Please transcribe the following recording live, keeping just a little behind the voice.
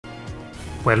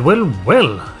Well, well,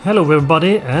 well, hello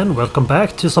everybody and welcome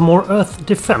back to some more Earth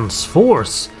Defense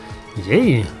Force.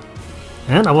 Yay!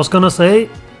 And I was gonna say,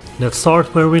 let's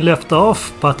start where we left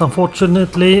off, but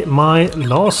unfortunately my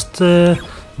last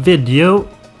video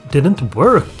didn't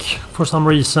work for some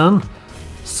reason.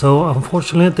 So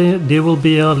unfortunately there will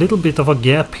be a little bit of a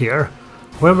gap here.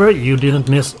 However, you didn't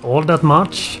miss all that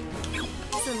much.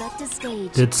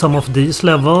 Did some of these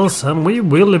levels and we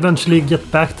will eventually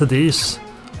get back to these.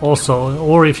 Also,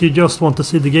 or if you just want to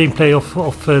see the gameplay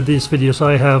of these videos,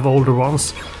 I have older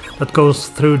ones that goes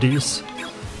through these.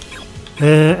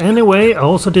 Anyway, I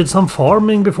also did some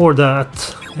farming before that,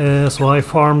 so I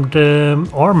farmed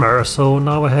armor, so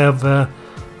now I have a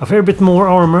fair bit more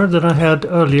armor than I had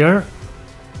earlier.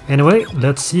 Anyway,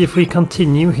 let's see if we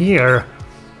continue here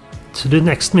to the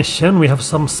next mission. We have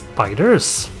some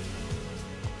spiders.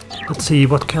 Let's see,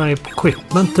 what kind of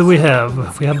equipment do we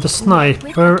have? We have the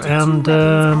sniper and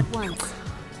the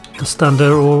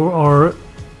standard or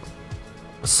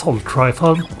assault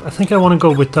rifle. I think I want to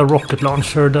go with the rocket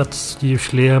launcher. That's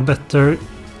usually a better...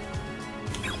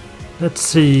 Let's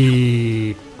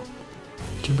see...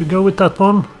 Should we go with that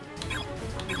one?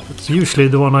 That's usually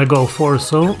the one I go for,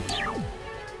 so...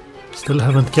 Still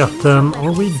haven't gotten...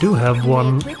 Oh, we do have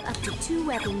one.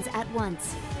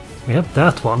 We have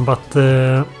that one,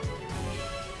 but...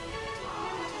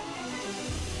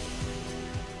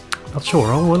 Not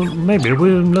sure. Oh, well, maybe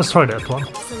let's try that one.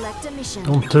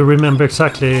 Don't remember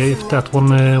exactly if that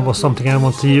one was something I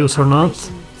want to use or not.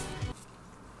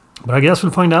 But I guess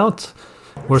we'll find out.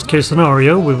 Worst case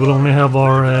scenario, we will only have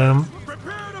our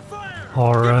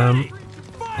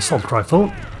assault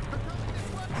rifle.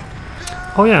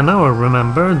 Oh yeah, now I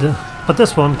remembered. But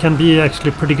this one can be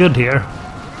actually pretty good here.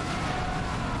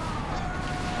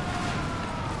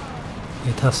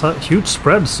 It has a huge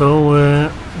spread, so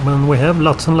when we have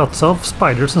lots and lots of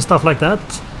spiders and stuff like that,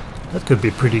 that could be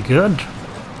pretty good.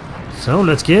 So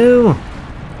let's go!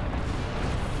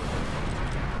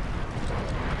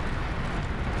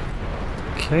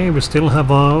 Okay, we still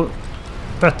have a...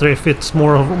 Better if it's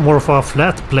more of a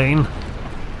flat plane.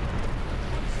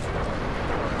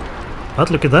 But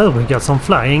look at that, we got some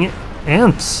flying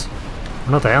ants.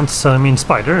 Not ants, I mean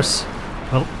spiders.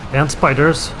 Well, ant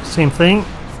spiders, same thing.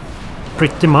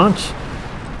 Pretty much.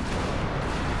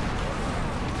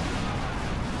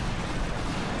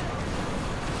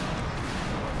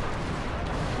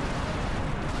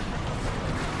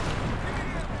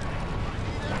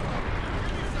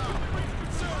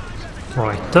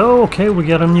 Right, okay, we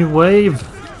got a new wave.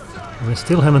 We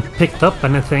still haven't picked up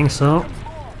anything, so...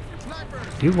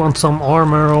 Do you want some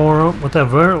armor or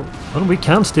whatever? Well, we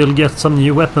can still get some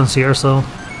new weapons here, so...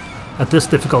 At this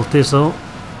difficulty, so...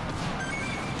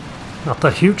 Not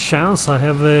a huge chance. I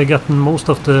have gotten most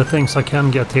of the things I can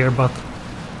get here, but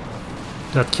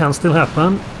that can still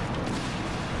happen.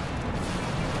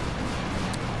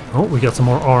 Oh, we got some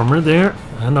more armor there,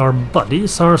 and our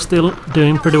buddies are still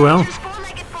doing pretty well.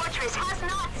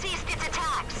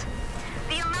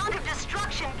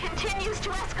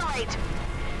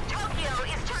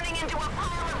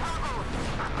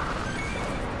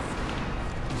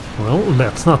 Well,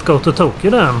 let's not go to Tokyo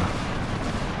then.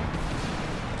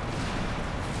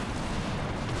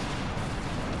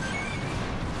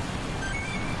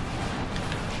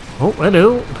 Oh,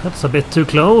 hello, that's a bit too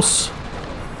close.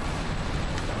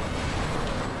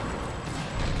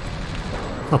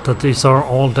 Not that these are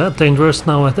all that dangerous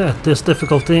now at this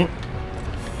difficulty.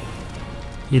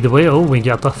 Either way, oh, we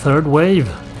got a third wave.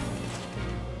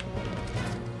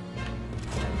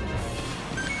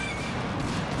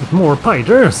 With more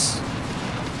spiders.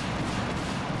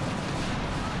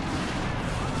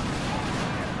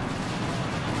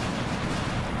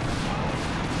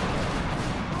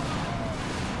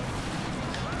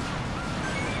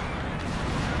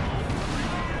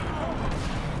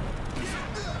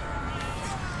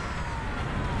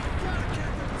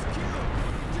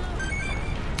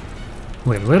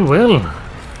 Well.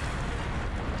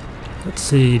 Let's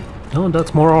see. No,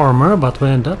 that's more armor, but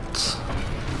when that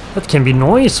can be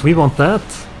noise. We want that.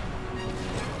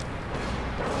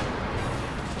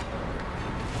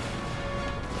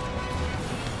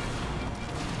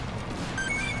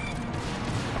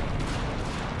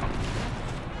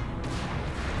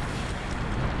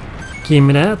 Give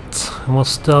me that.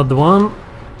 What's the other one?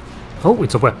 Oh,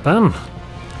 it's a weapon.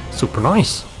 Super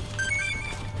nice.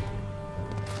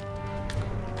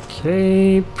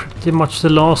 Okay, pretty much the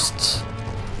last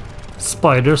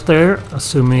spiders there,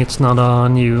 assuming it's not a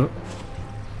new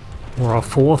or a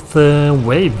fourth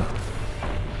wave.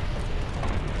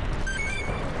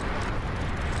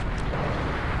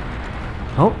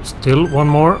 Oh, still one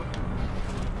more.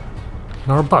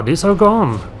 And our bodies are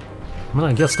gone. Well,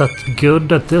 I guess that's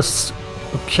good at this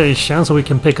occasion, so we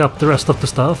can pick up the rest of the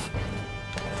stuff.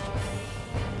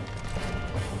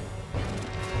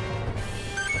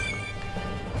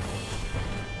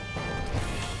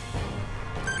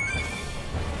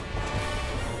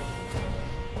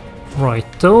 Right,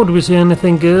 though, do we see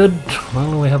anything good?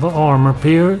 Well, we have an armor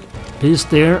piece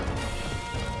there.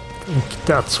 I think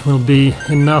that will be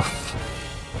enough.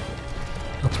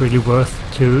 Not really worth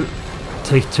to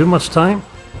take too much time.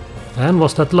 And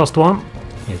was that the last one?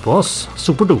 It was.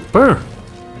 Super duper.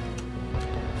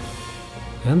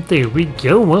 And there we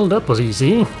go. Well, that was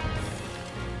easy.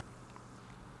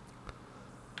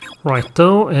 Right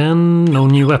though, and no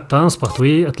new weapons, but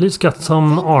we at least got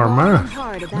some armor.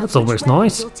 That's always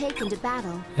nice.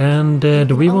 And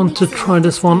do we want to try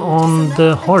this one on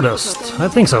the hardest? I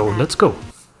think so. Let's go.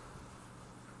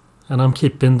 And I'm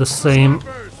keeping the same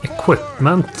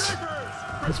equipment.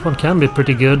 This one can be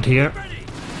pretty good here.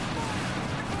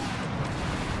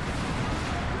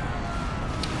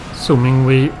 Assuming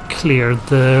we cleared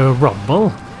the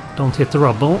rubble. Don't hit the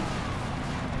rubble.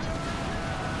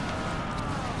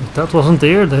 If that wasn't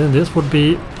there, then this would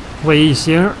be way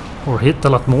easier. Or hit a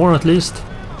lot more at least.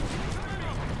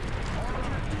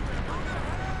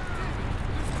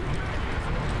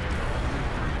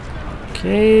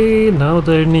 Okay, now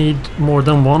they need more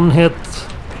than one hit.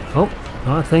 Oh,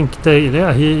 I think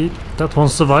that one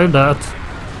survived that.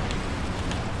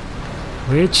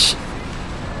 Which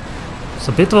is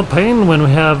a bit of a pain when we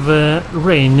have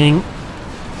raining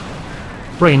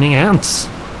ants.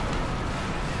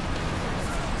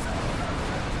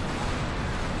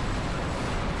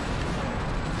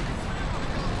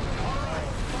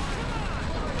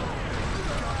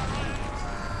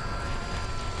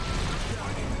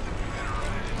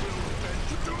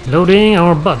 Loading,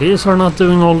 our buddies are not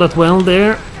doing all that well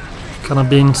there. Kind of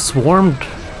being swarmed.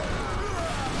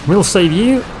 We'll save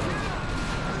you.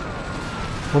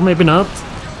 Or maybe not.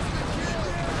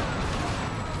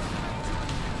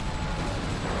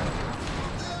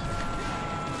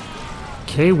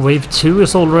 Okay, wave 2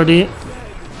 is already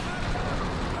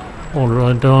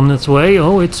on its way.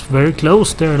 Oh, it's very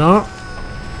close there now.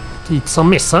 Eat some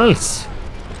missiles.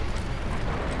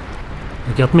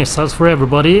 We got missiles for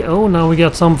everybody. Oh, now we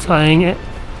got some flying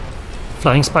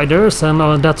spiders,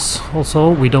 and that's also,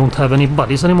 we don't have any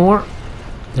buddies anymore.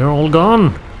 They're all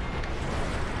gone.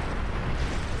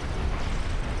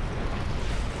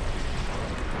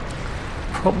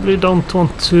 Probably don't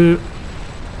want to.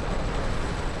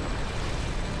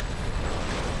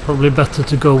 Probably better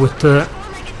to go with the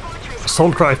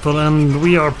assault rifle, and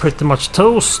we are pretty much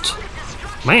toast.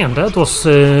 Man, that was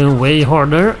way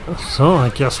harder, so I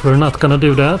guess we're not gonna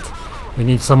do that. We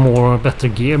need some more better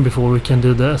gear before we can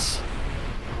do this.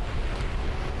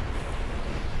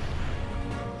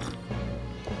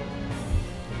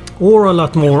 Or a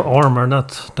lot more armor,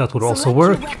 that would also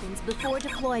work.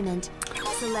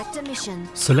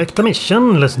 Select a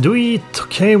mission, let's do it.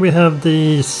 Okay, we have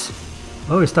these.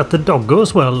 Oh, is that the doggo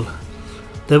as well?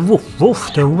 The woof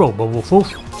woof, the robo woof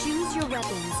woof.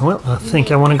 Well, I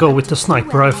think I want to go with the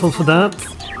sniper rifle for that.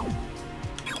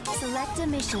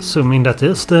 Assuming that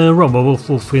is the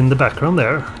robo-wolf in the background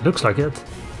there. Looks like it.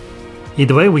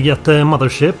 Either way, we get the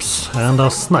motherships, and a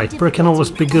sniper can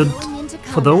always be good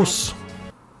for those.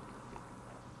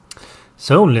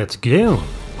 So, let's go.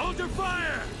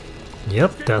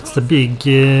 Yep, that's the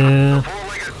bigger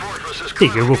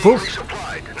woof-woof.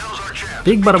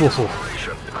 Big bada woof-woof.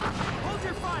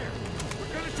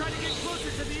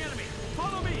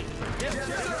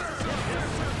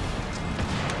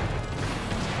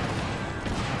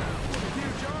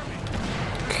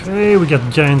 Okay, we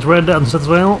got giant red ants as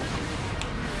well.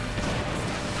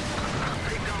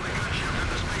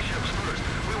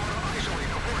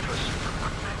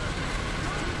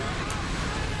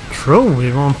 True,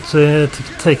 we want to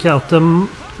take out the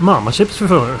mama ships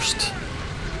first.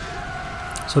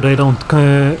 So they don't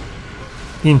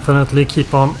infinitely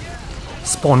keep on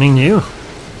spawning new.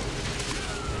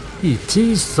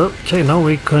 ETs, okay, no,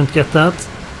 we couldn't get that.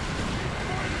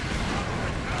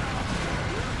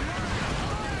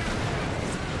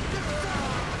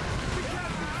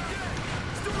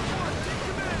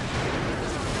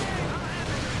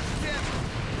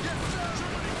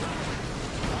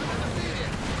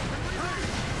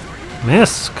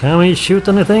 Miss, can we shoot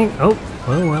anything? Oh,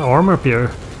 well, armor up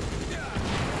here.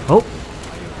 Oh,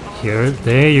 here,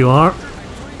 there you are.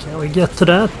 Can we get to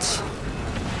that?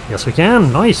 Yes, we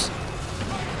can. Nice.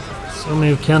 So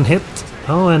we can hit.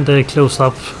 Oh, and they close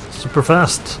up super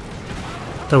fast.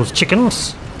 Those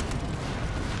chickens.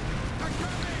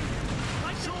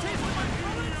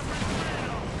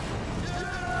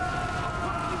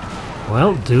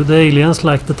 Well, do the aliens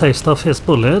like the taste of his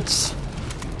bullets?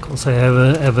 Can't say I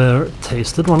have ever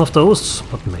tasted one of those,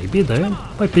 but maybe they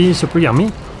might be super yummy.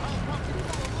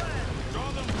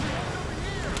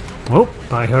 Oh,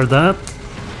 I heard that.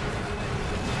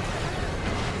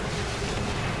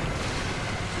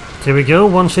 Here we go,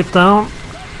 one ship down.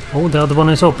 Oh, the other one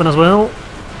is open as well.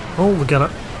 Oh, we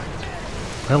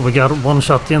got one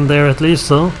shot in there at least,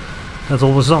 so that's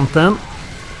always something.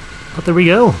 But there we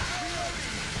go.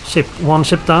 One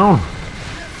ship down.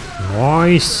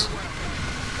 Nice.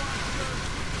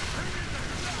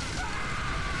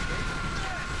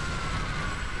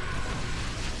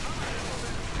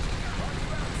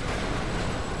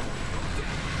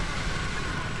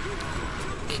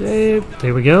 Okay,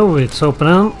 there we go. It's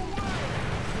opening.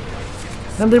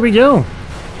 And there we go.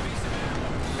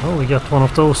 Oh, we got one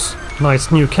of those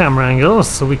nice new camera angles,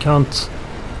 so we can't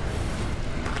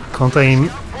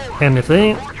aim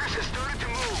anything.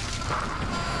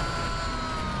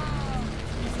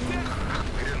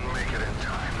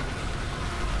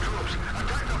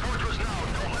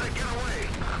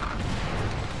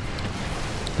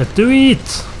 Let's do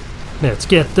it! Let's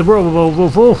get the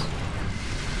Robo-Woof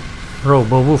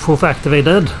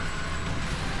activated.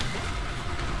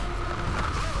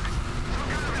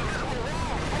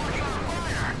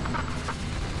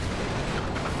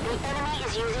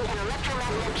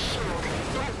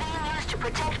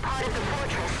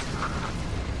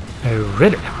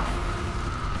 Ready.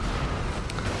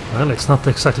 Well, it's not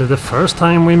exactly the first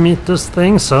time we meet this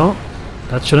thing, so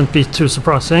that shouldn't be too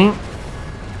surprising.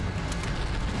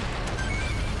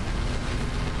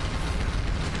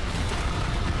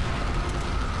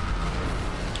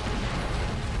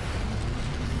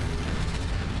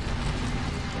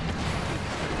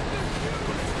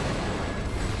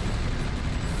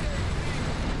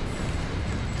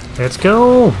 Let's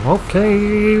go!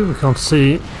 Okay, we can't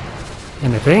see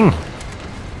anything.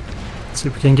 Let's see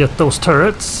if we can get those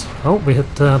turrets. Oh, we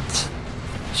hit that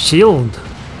shield.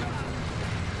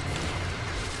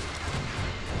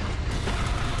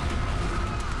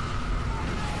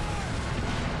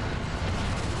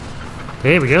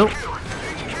 There we go.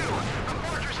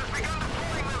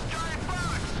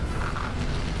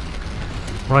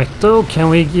 Right though, can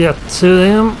we get to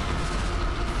them?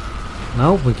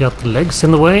 No, we got the legs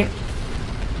in the way.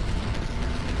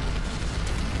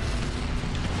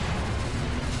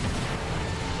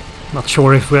 Not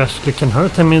sure if we actually can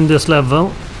hurt him in this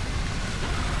level.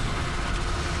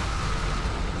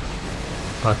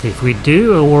 But if we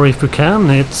do, or if we can,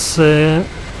 it's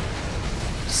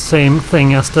same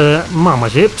thing as the mama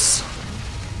ships.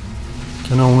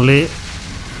 Can only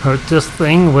hurt this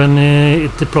thing when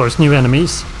it deploys new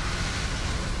enemies.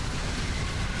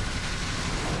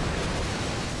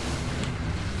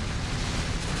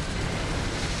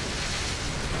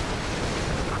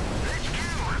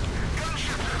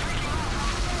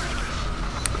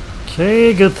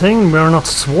 Okay, good thing we are not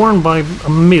swarmed by a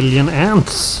million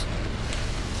ants.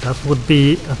 That would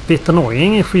be a bit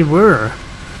annoying if we were.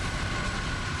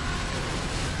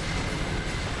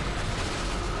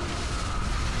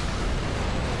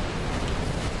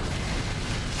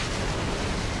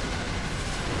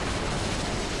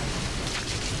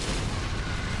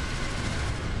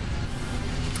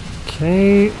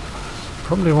 Okay,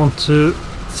 probably want to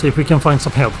see if we can find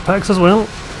some health packs as well.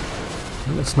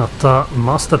 It's not a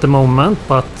must at the moment,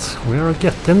 but we are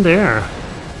getting there.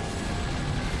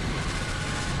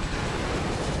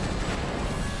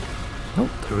 Oh,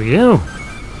 there we go.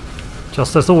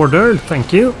 Just as ordered,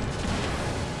 thank you.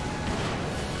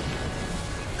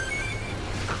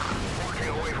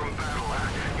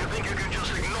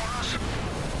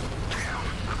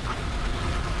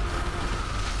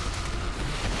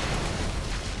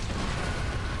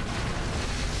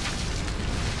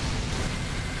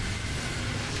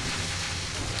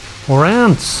 More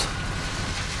ants.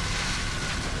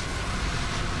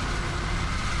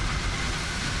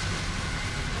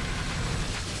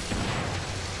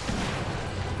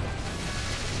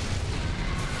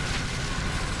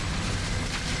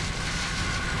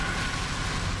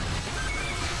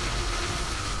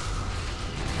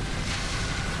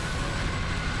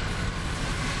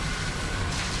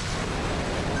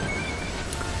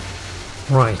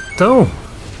 Right, though.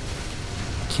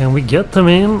 Can we get them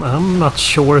in? I'm not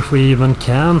sure if we even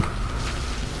can.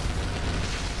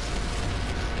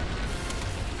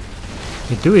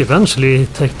 We do eventually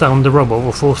take down the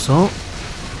Robo-Wolf also.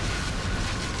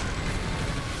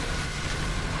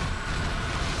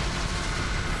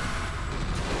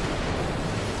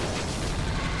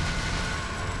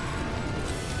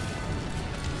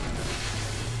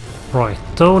 Right,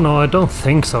 though, no, I don't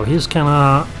think so. He's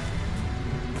kinda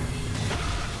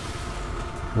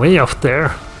way off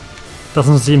there.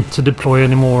 Doesn't seem to deploy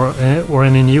anymore, or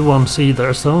any new ones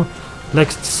either, so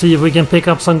let's see if we can pick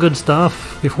up some good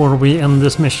stuff before we end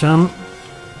this mission.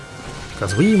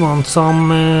 Because we want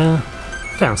some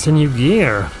fancy new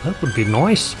gear. That would be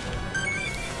nice.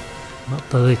 Not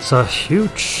that it's a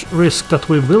huge risk that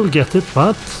we will get it,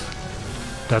 but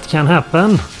that can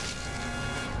happen.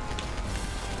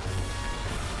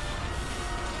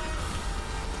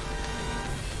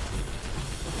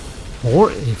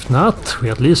 Or if not, we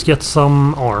at least get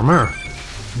some armor.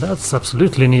 That's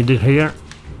absolutely needed here.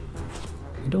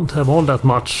 We don't have all that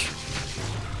much.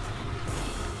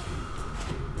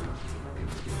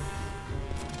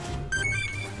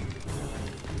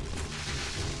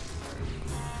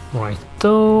 Right,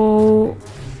 though,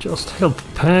 just health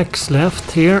packs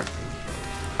left here.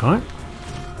 Okay.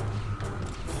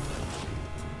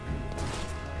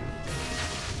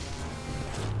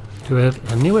 Do we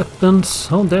have any weapons?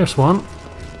 Oh, there's one.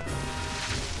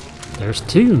 There's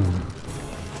two.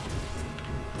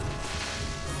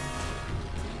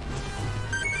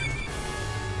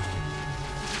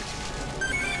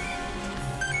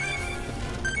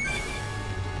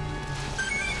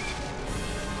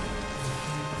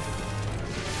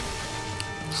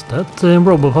 Is that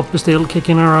Robopop is still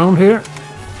kicking around here?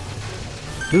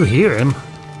 Do hear him.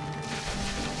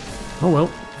 Oh well.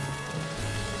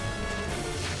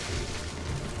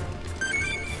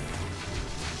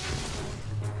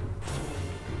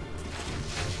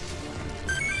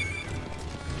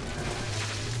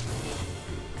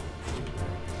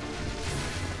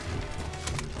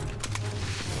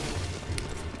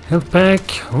 Health pack.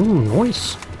 Oh,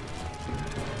 nice.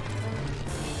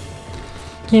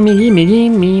 Gimme, gimme,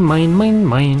 gimme, mine, mine,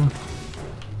 mine.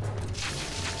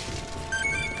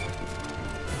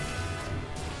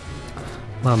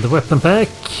 Another weapon pack.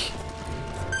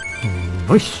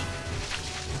 Nice.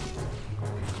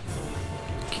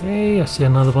 Okay, I see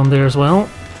another one there as well.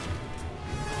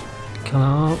 Can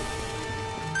I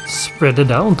spread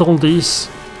it out, all these?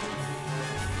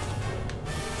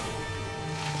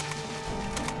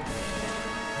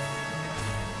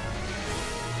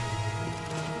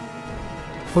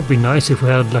 Would be nice if we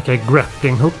had like a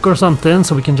grappling hook or something,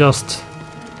 so we can just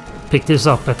pick this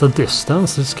up at a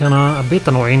distance. It's kinda a bit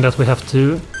annoying that we have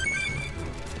to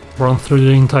run through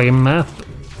the entire map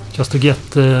just to get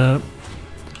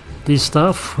this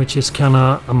stuff, which is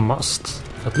kinda a must,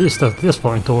 at least at this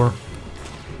point. Or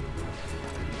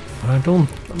I'm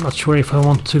not sure if I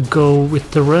want to go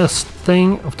with the rest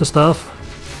thing of the stuff.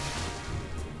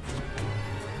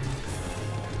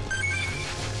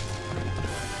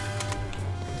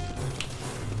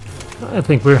 I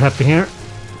think we're happy here.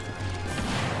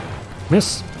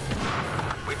 Miss.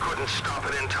 We couldn't stop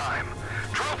it in time.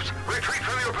 Troops, retreat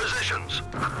from your positions.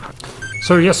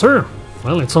 Sir, yes sir.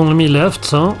 Well, it's only me left,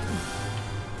 so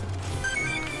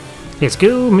let's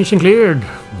go. Mission cleared.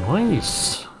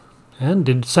 Nice. And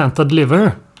did Santa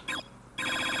deliver?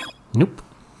 Nope.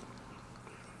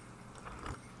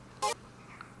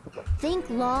 Think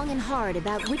long and hard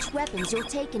about which weapons you'll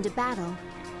take into battle.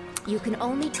 You can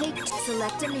only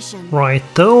select a mission. Right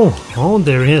though. Oh,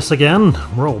 there he is again.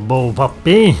 Robo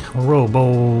Puppy.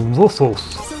 Robo Woof Woof.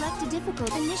 Select a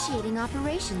difficult initiating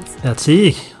operations. Let's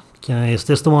see. Okay, is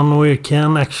this the one where you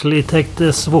can actually take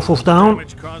this Woof Woof down?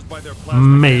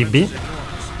 Maybe.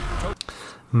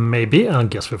 Maybe. I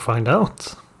guess we'll find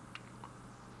out.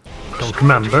 Don't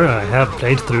remember. I have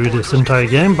played through this entire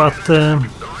game, but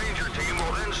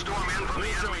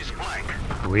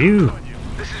whew.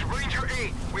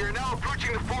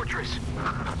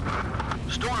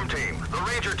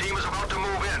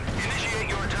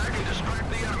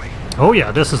 Oh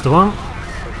yeah, this is the one.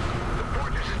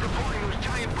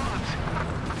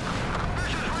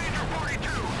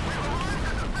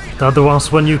 The other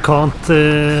ones when you can't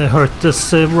hurt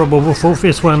this Robo Woof Woof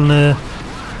is when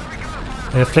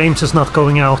flames is not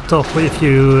going out of if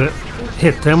you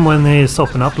hit him when he's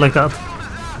open up like that.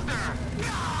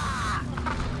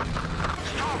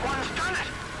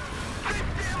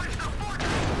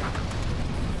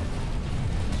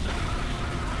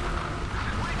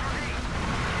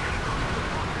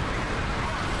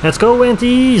 Let's go,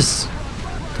 anties!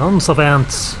 Tons of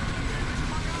ants.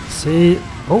 See.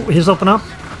 Oh, he's open up.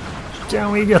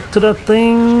 Can we get to that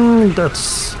thing?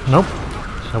 That's... Nope.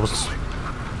 That was...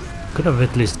 Could have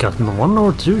at least gotten 1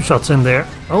 or 2 shots in there.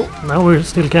 Oh, now we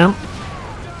still can.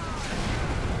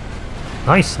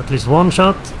 Nice, at least 1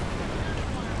 shot.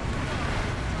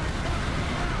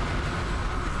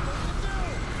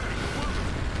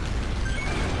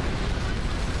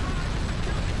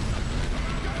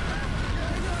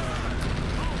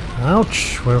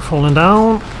 Ouch, we're falling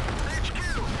down.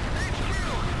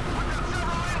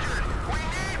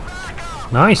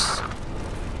 Nice.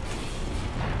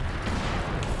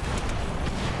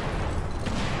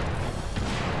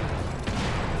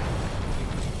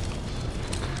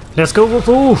 Let's go, Woof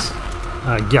Woof.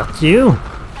 I got you.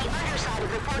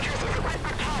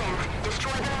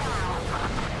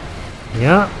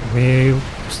 Yeah,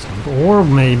 or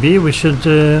maybe we should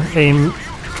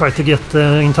try to get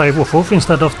the entire Woof Woof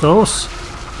instead of those.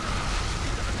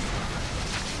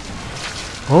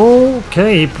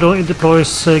 Okay, he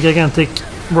deploys gigantic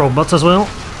robots as well.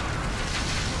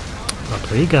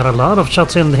 But we got a lot of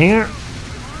shots in here.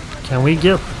 Can we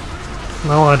get...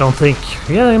 No, I don't think...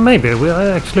 Yeah, maybe.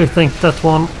 I actually think that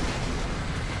one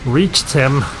reached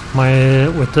him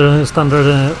with the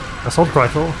standard assault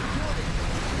rifle.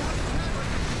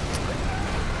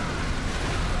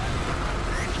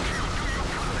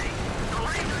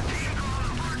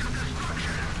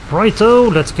 Righto,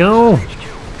 let's go.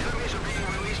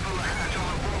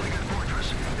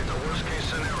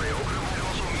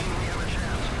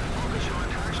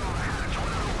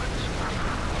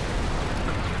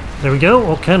 There we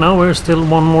go. Okay, now we're still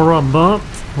one more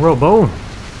robo.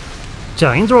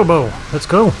 Giant robo. Let's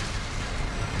go.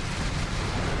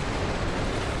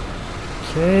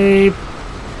 Okay.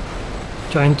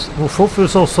 Giant Woof Woof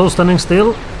is also standing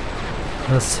still.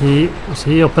 Let's see. Does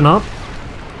he open up?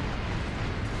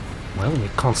 Well, we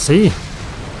can't see.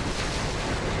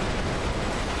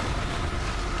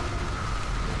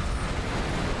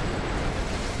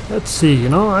 Let's see, you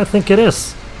know, I think it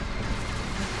is.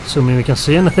 Assuming we can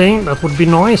see anything, that would be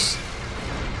nice.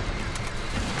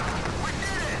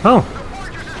 Oh,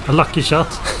 a lucky shot.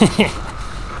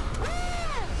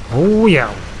 Oh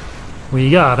yeah, we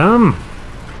got him.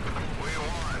 We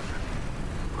won,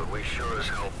 but we sure as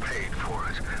hell paid for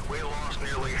it. We lost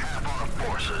nearly half our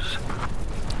forces.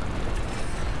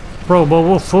 Robo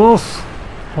Woof Woof,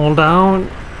 hold down.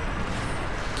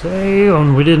 Okay,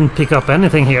 and we didn't pick up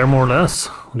anything here, more or less.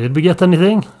 Did we get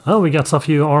anything? Oh, we got a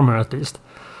few armor at least.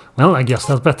 Well, I guess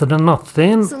that's better than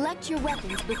nothing. Select your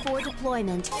weapons before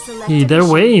deployment. Either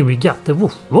way, we got the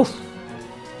Woof Woof.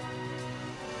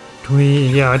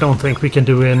 Yeah, I don't think we can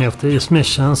do any of these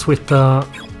missions with the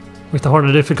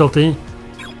harder difficulty.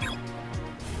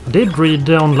 I did read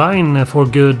online for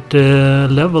good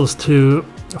levels to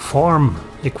farm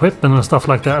equipment and stuff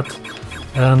like that,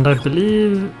 and I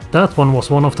believe that one was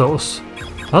one of those.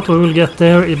 But we will get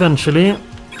there eventually.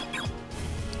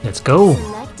 Let's go.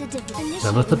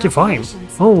 Level 35.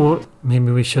 Oh,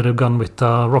 maybe we should have gone with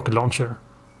the rocket launcher.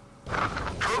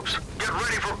 Troops, get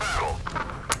ready for battle.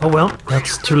 Oh well,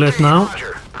 that's too late now.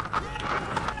 Roger.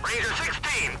 Ranger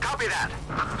 16, copy that.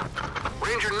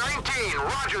 Ranger 19,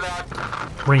 roger that.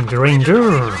 Ranger.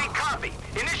 23, copy.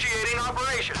 Initiating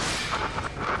operation.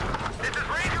 This is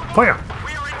Ranger 1. Fire.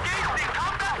 We are engaged in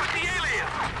combat with the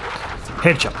aliens.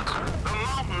 Headshot. The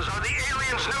mountains are the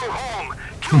aliens' new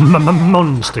home.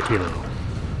 Monster kill.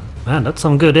 Man, that's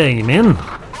some good aiming. Open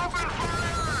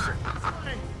fire!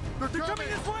 They're coming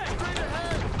this way! Straight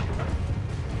ahead!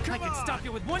 I can stop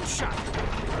you with one shot!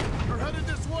 They're headed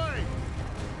this way!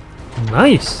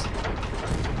 Nice.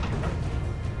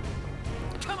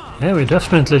 Yeah, we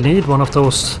definitely need one of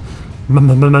those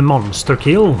monster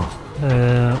kill.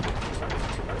 Can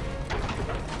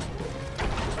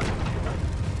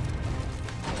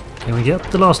we get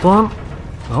the last one?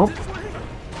 Oh.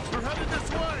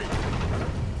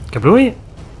 Kablooey!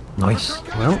 Nice.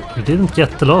 Well, we didn't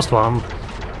get the last one.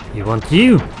 We want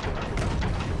you.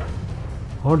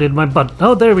 Or did my bud...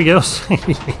 Oh, there we go.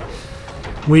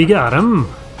 We got him.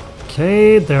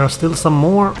 Okay, there are still some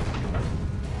more.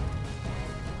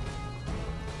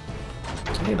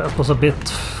 Okay, that was a bit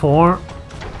far.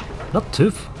 Not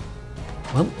too...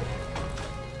 Well...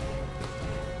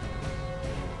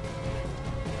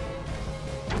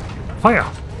 Fire!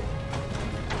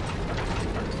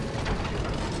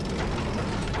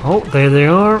 Oh, there they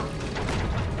are.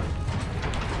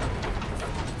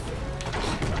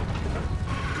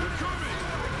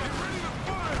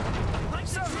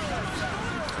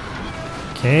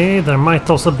 Okay, there might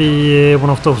also be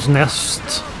one of those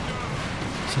nests.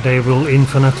 So they will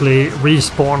infinitely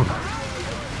respawn.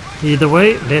 Either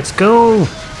way, let's go.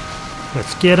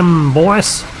 Let's get them,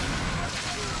 boys.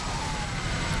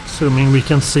 Assuming we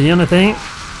can see anything.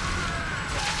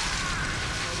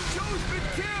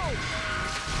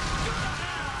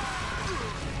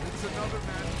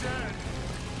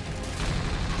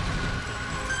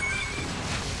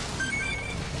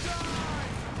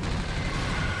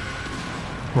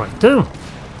 Right too.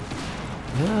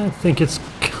 Yeah, I think it's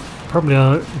probably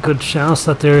a good chance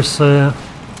that there's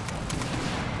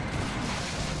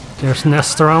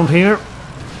nests around here.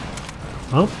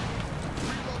 Oh,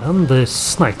 And the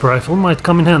sniper rifle might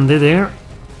come in handy there.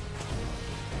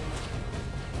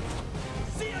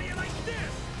 See how you like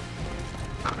this?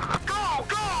 Go,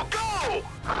 go, go!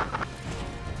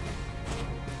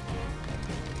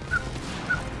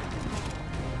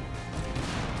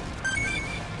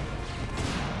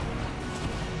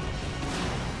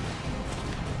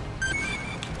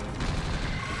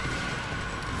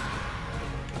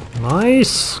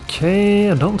 Nice. Okay,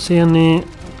 I don't see any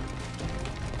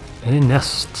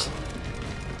nest.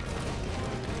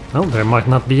 No, there might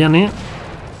not be any.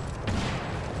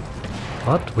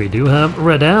 But we do have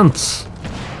red ants.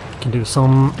 We can do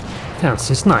some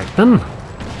fancy sniping.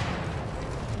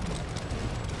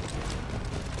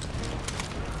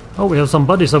 Oh, we have some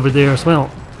buddies over there as well.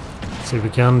 Let's see if we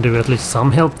can do at least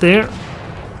some help there.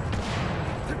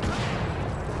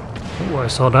 Oh, I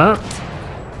saw that.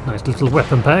 Nice little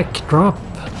weapon pack drop.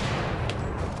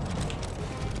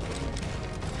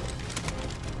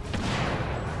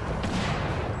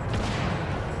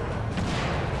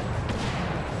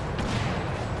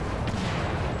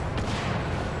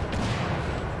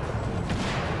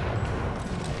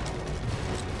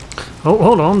 Oh,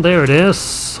 hold on, there it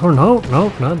is. Or no,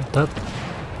 not that.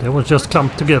 They was just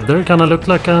clumped together. Kinda looked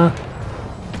like a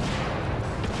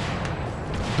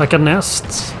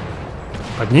nest.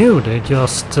 But no, they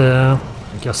just I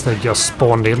guess they just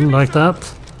spawned in like that.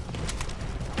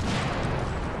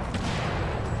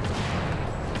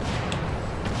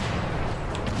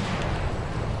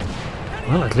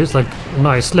 Well, at least like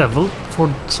nice level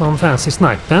for some fancy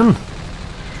sniping.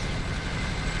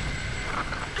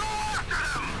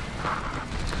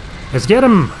 Let's get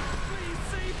him!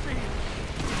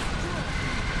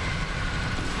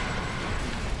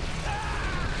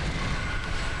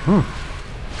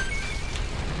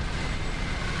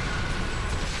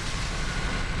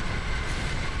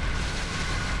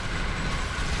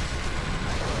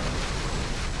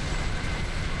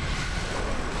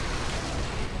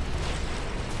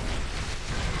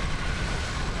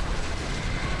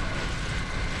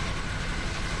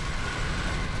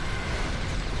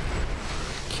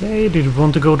 Okay, did you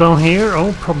want to go down here?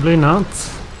 Oh, probably not.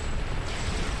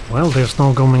 Well, there's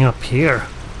no going up here.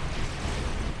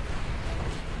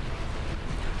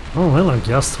 Oh, well, I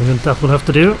guess that will have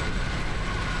to do.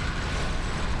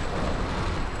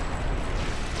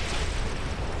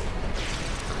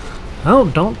 Oh,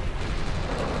 don't.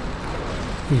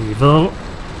 Evil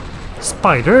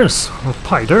spiders, or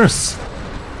piders,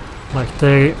 like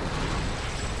they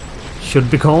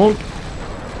should be called.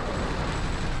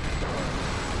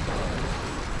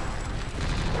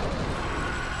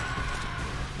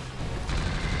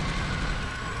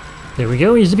 There we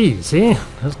go, easy peasy.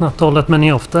 There's not all that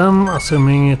many of them,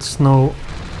 assuming it's no...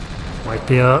 might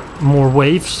be more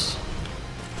waves.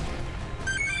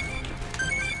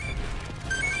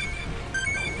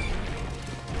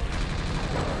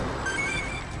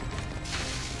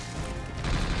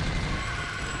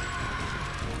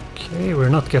 Okay, we're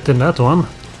not getting that one.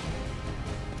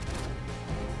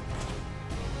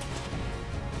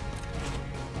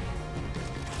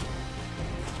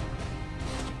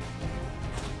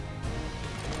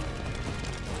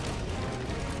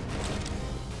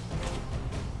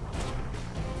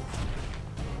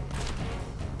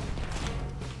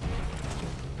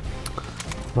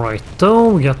 Right though,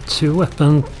 we got 2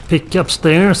 weapon pickups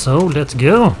there, so let's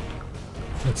go.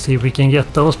 Let's see if we can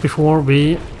get those before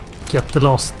we get the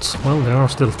last... well, there are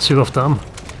still 2 of them.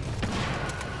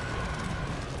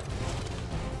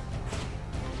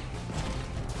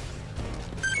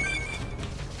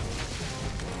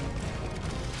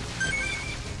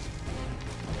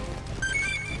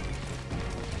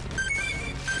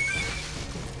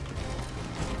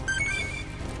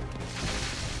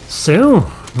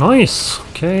 So, nice.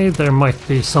 Okay, there might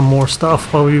be some more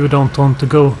stuff, but we don't want to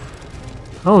go...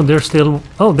 oh, there's still...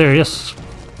 oh, there, yes.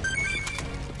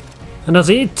 And that's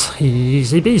it.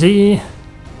 Easy peasy.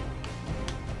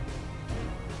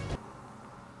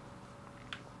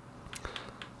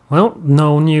 Well,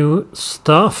 no new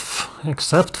stuff,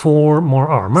 except for more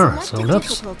armor, so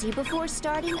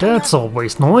that's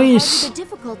always nice.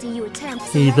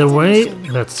 Either way,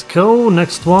 let's go,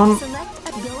 next one.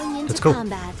 Let's go.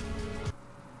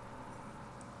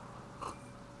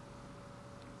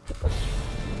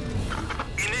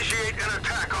 Initiate an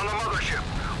attack on the mothership.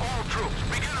 All troops,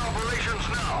 begin operations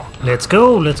now. Let's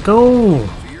go, let's go.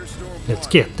 Let's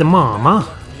get the mama.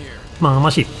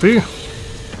 Mama Chippy.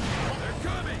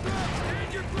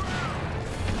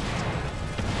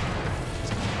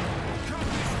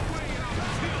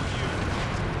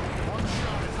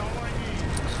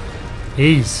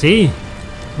 Easy.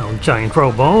 No giant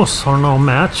robots are no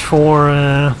match for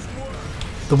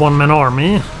the one-man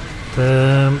army,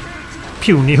 the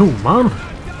pewDmew man.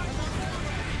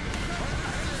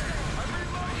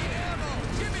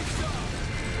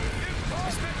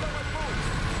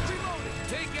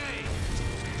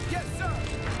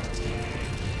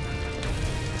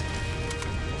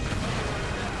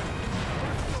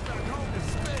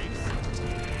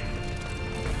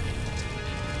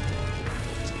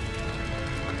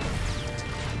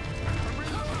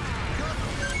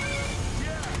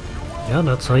 Yeah,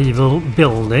 that's an evil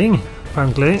building,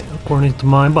 apparently, according to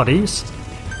my buddies.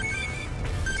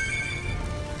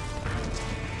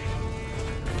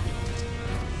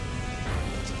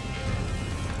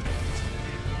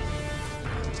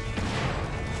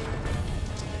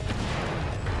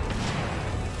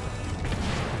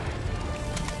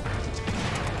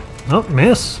 Oh,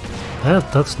 miss.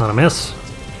 That's not a miss.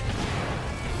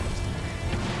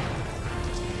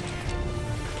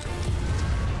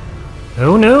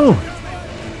 Oh no!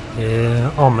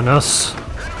 Ominous.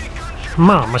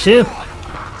 Mama shit.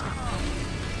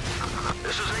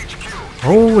 This is HQ.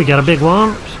 Oh, we got a big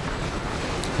one.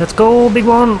 Let's go, big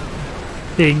one.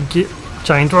 Big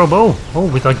giant robo.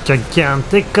 Oh, with a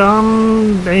gigantic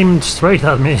gun aimed straight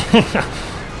at me.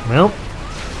 Well,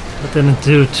 that didn't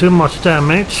do too much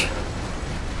damage.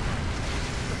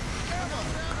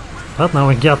 But now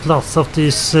we got lots of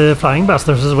these flying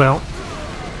bastards as well.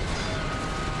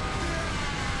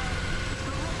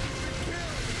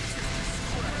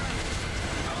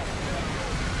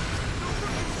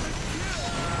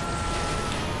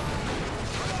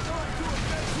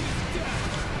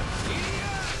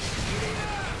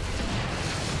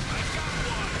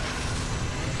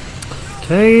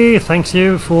 Okay, thanks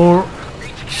you for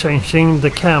changing the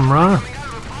camera.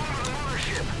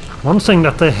 One thing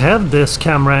that they have this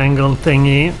camera angle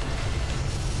thingy.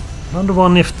 Another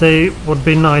one, if they would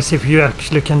be nice if you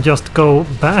actually can just go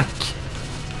back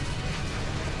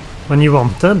when you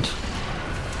wanted.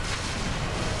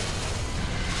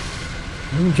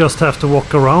 You just have to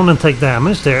walk around and take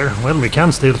damage there. Well, we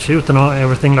can still shoot and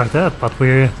everything like that, but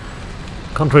we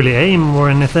can't really aim or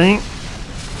anything.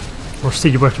 Or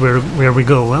see where we're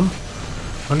going.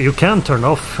 Well, you can turn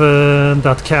off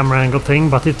that camera angle thing,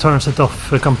 but it turns it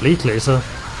off completely. So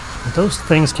those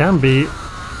things can be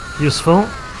useful.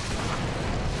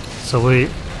 So we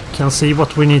can see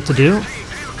what we need to do.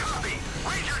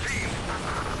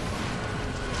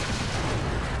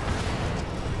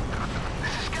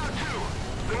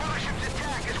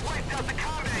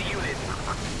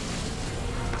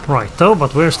 Right though,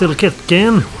 but we're still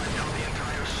kicking.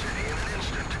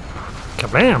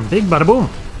 Kablam! Big bada boom!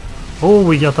 Oh,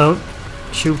 we got a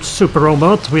shoot super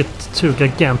robot with 2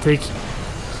 gigantic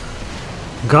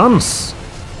guns.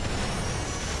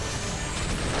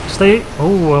 Stay.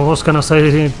 Oh, I was gonna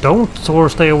say don't or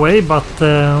stay away, but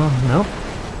no.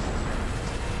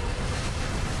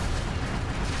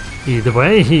 Either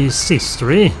way, he's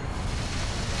history.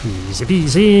 Easy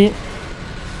peasy.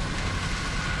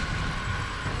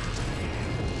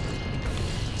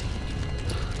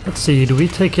 Let's see, do we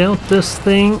take out this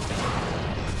thing?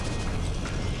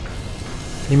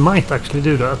 We might actually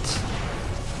do that.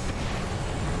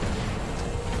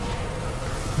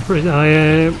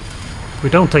 We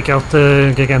don't take out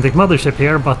the gigantic mothership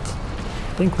here, but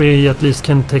I think we at least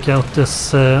can take out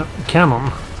this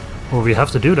cannon. Or we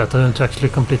have to do that to actually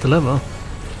complete the level.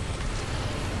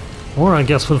 Or I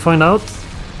guess we'll find out.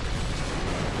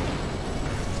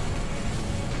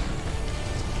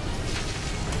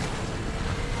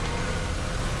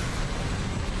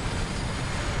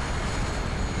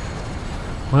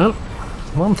 Well,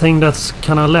 one thing that's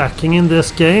kinda lacking in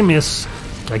this game is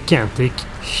gigantic,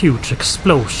 huge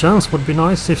explosions. Would be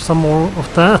nice if some more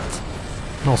of that.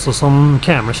 And also some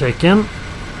camera shaking.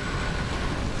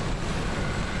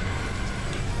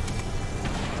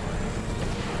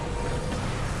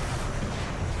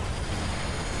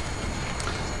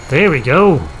 There we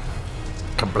go.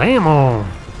 Kablamo!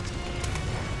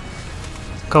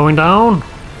 Going down.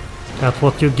 That's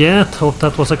what you get. Hope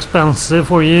that was expensive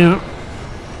for you.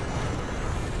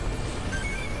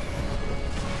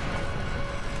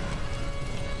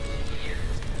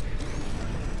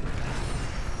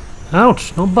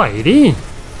 Ouch, no bitey.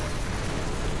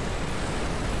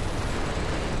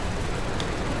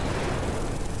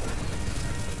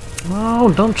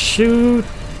 Oh, don't shoot.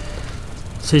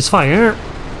 Cease fire.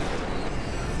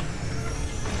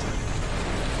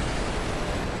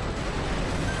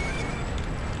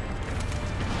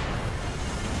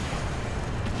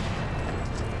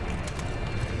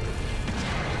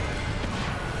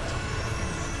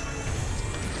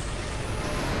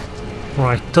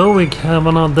 Right, though we have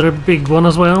another big one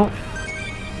as well.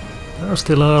 There are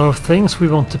still a lot of things we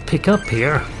want to pick up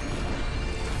here.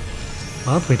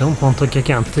 But we don't want a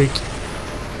gigantic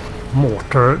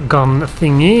mortar gun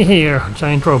thingy here.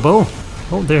 Giant robo.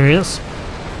 Oh, there he is.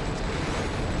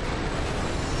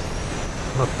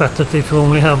 But better if we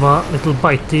only have a little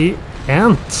bitey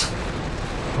ant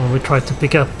when we try to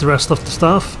pick up the rest of the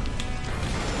stuff.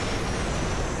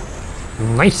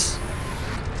 Nice.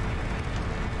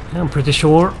 I'm pretty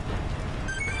sure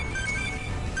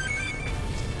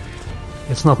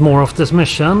it's not more of this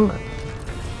mission.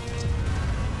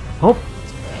 Oh,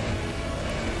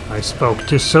 I spoke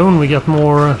too soon. We got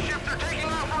more.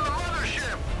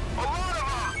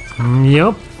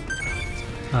 Yep,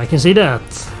 I can see that.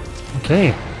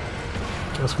 Okay,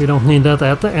 guess we don't need that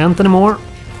ant anymore.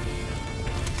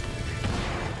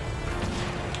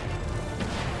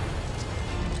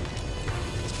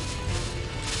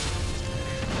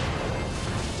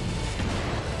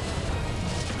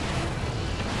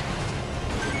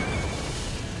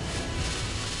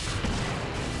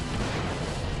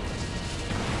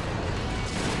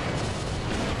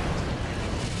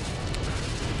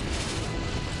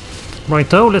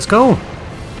 Righto, let's go!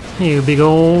 You big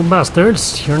old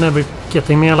bastards, you're never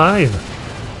getting me alive.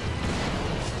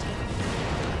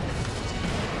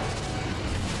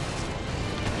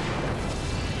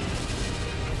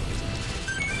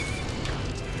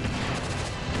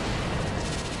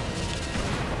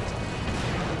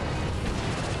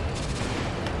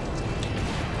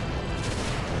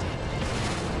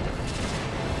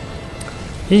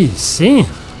 Easy!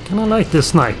 Kinda like this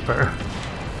sniper.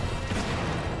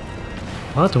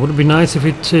 But it would be nice if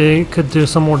it could do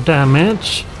some more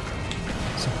damage.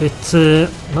 It's a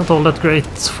bit not all that great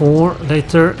for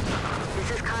later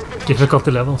difficulty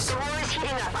levels. The war is heating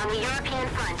up on the European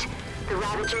front. The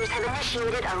Ravagers have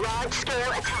initiated a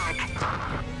large-scale attack.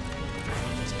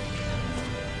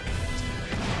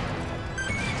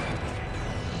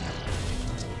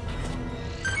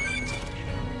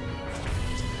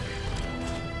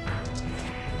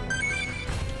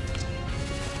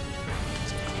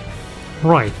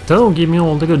 Right, though, give me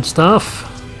all the good stuff.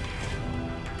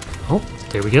 Oh,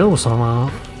 there we go,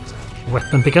 some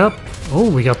weapon pickup. Oh,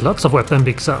 we got lots of weapon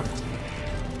picks up.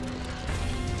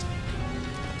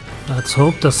 Let's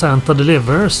hope the Santa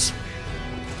delivers.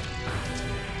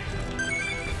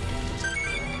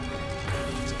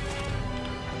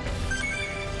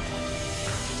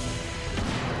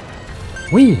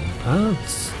 Whee!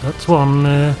 That's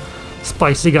one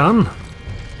spicy gun.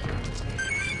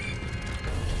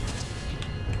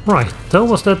 Right, that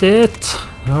was that it.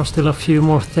 There are still a few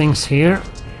more things here.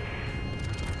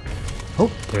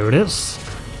 Oh, there it is.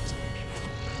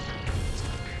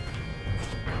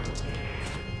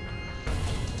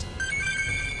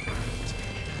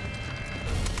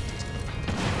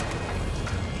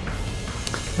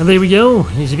 And there we go,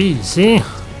 easy peasy.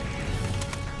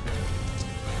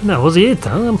 That was it,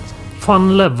 huh?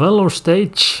 Fun level or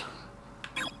stage.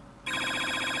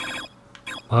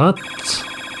 But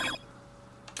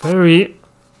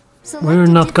we're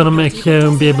not gonna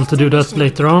be able to do that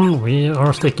later on. We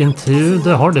are sticking to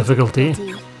the hard difficulty.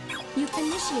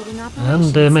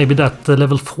 And maybe that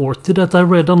level 40 that I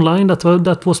read online,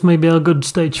 that was maybe a good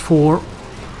stage for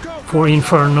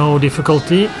Inferno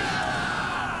difficulty.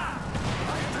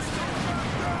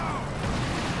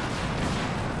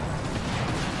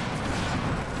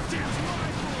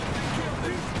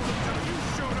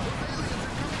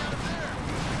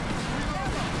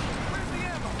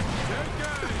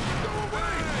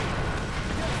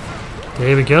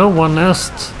 There we go, one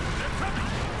nest.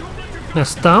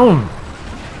 Nest down.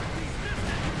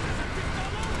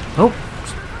 Oh.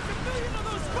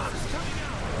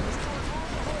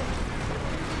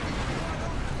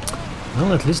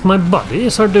 Well, at least my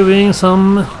buddies are doing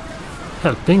some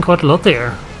helping quite a lot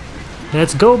there.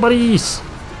 Let's go, buddies!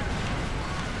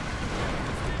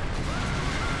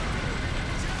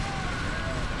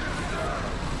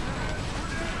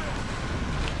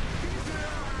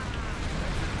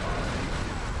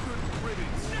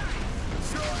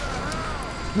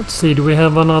 Let's see, do we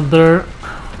have another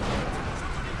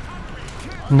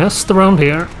nest around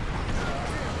here?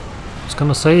 I was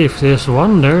gonna say if there's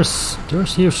one, there's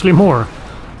usually more.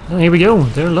 And here we go,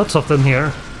 there are lots of them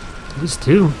here. At least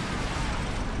two.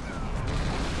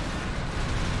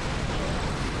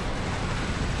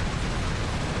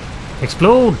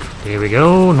 Explode! There we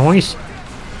go, noise.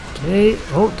 Okay,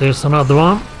 oh, there's another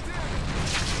one.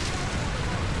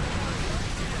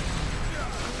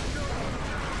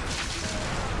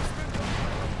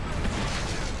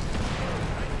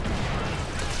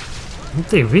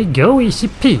 There we go, easy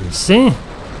peasy.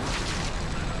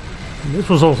 This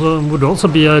would also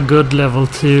be a good level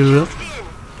to... The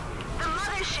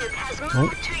mothership has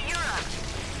moved to Europe.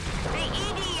 The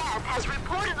EDF has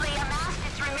reportedly amassed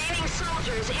its remaining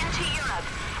soldiers into Europe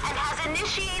and has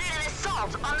initiated an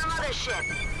assault on the mothership.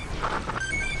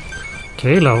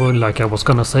 Okay, like I was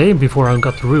gonna say before I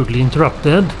got rudely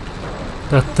interrupted,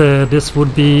 that this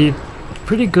would be a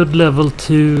pretty good level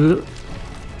to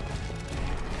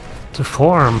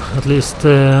farm, at least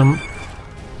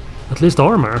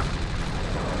armor.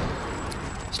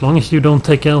 As long as you don't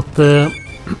take out the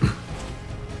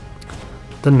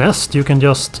the nest, you can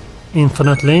just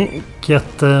infinitely get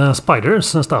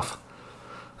spiders and stuff.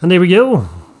 And there we go.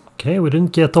 Okay, we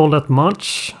didn't get all that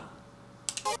much.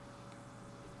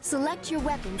 Select your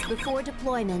weapons before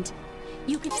deployment.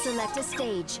 You can select a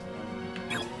stage.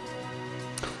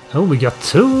 Oh, we got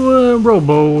two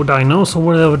robo dinos, or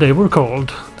whatever they were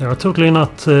called. They are totally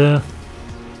not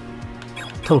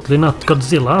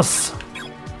Godzillas.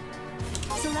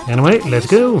 Select Anyway, let's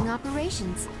go. initiating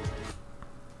operations.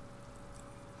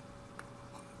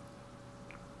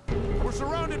 We're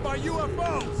surrounded by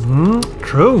UFOs.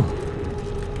 True.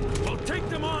 We'll take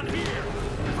them on here.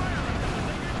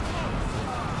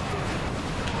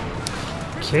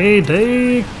 Okay,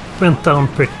 they went down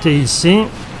pretty easy.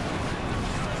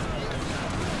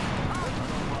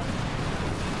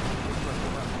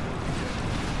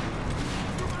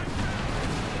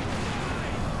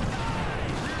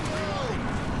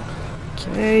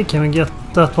 Okay, can we get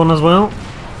that one as well?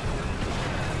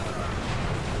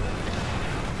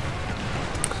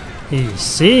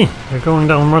 Easy, they're going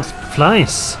down with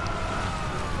flies.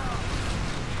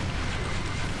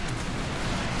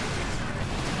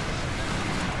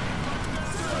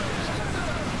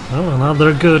 Well,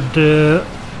 another good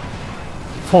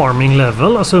farming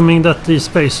level, assuming that these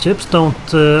spaceships don't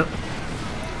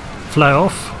fly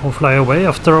off or fly away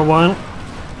after a while.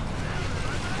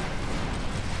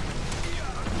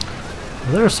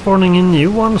 They're spawning in new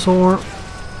ones, or...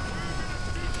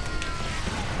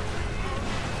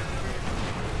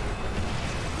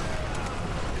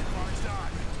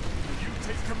 You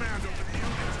take command over the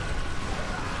unit.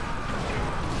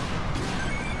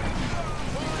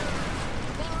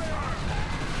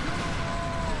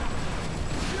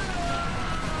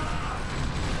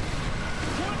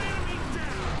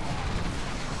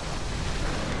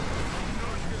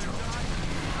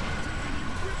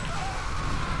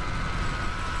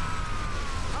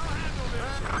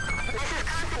 This is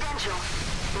confidential.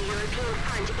 The European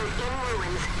front is in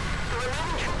ruins. The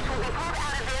remaining troops will be pulled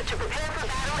out of there to prepare for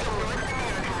battle in North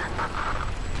America.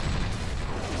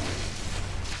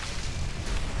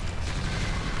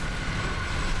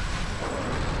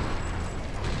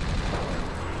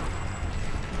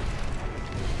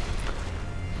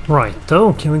 Right,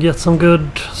 though, can we get some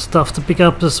good stuff to pick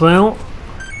up as well?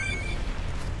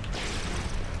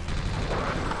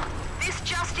 This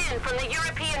just in from the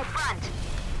European front.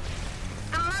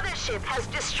 The mothership has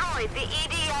destroyed the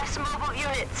EDF's mobile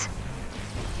units.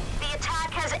 The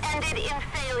attack has ended in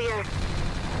failure.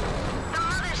 The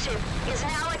mothership is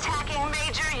now attacking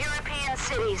major European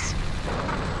cities.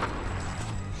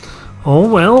 Oh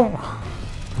well,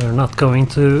 they're not going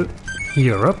to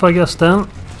Europe, I guess then.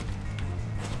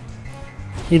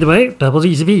 Either way, that was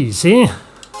easy.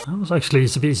 That was actually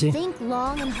easy. Think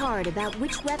long and hard about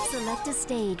which web select a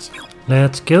stage.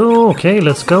 Let's go. Okay,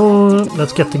 let's go.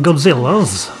 Let's get the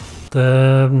Godzillas.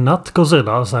 The not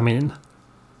Godzillas, I mean.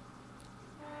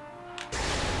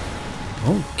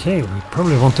 Okay, we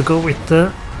probably want to go with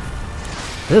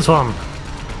this one.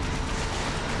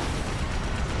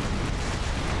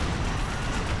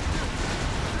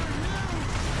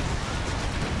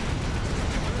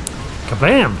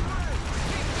 Kabam!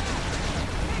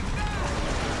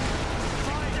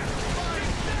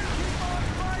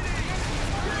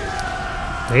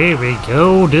 There we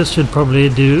go, this should probably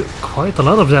do quite a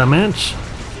lot of damage.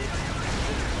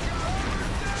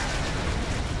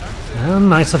 And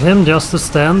nice of him just to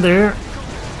stand there.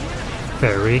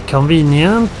 Very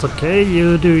convenient. Okay,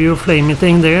 you do your flamey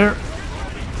thing there.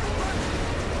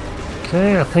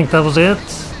 Okay, I think that was it.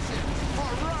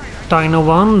 Dino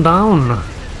 1 down.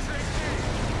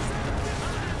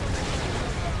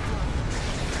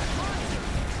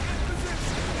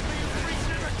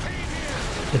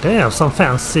 They have some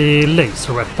fancy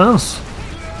laser weapons.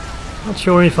 Not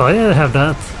sure if I have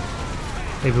that.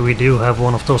 Maybe we do have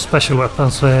one of those special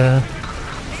weapons that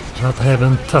I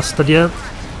haven't tested yet.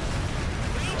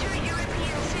 Major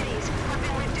European cities have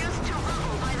been reduced to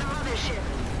rubble by the mothership.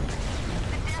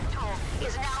 The death toll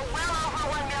is now well over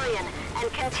 1 million and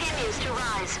continues to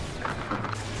rise.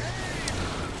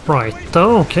 Right,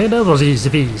 okay, that was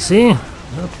easy.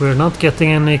 But we're not getting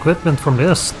any equipment from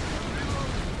this.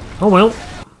 Oh well.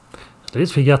 At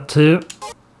least we got to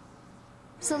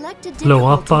blow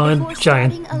up a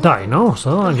giant dino,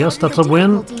 so I guess that's a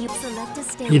win.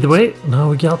 Either way, now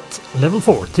we got level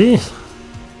 40.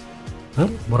 Well,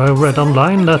 what I read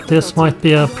online that this might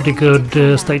be a pretty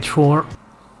good stage for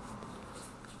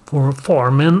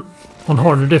farming on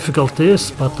harder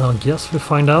difficulties, but I guess we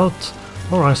find out.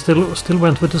 Or I still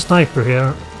went with the sniper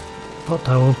here, but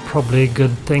that would probably a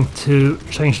good thing to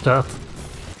change that.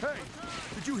 Hey,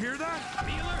 did you hear that?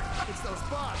 It's those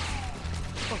bots.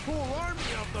 A whole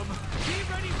army of them. Be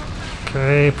ready for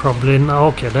Okay, probably no.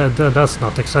 Okay, that's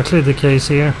not exactly the case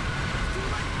here.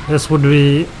 This would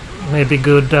be maybe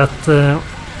good at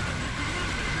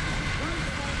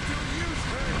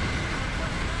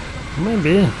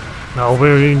maybe. No,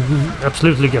 we're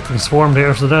absolutely getting swarmed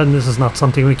here, so then this is not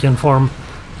something we can farm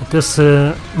at this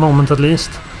moment at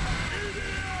least.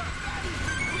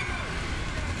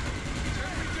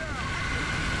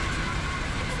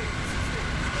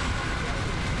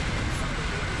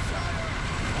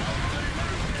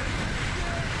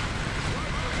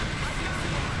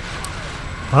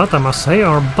 But I must say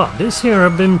our buddies here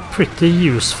have been pretty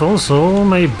useful, so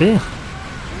maybe.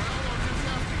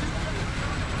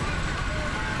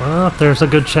 But there's a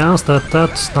good chance that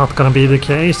that's not gonna be the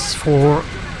case for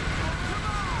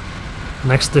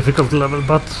next difficult level,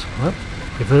 but well,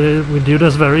 if we do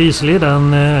this very easily,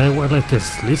 then well, it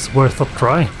is at least worth a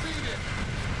try.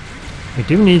 We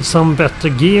do need some better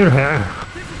gear here.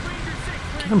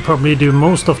 Can probably do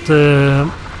most of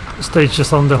the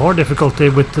stages on the hard difficulty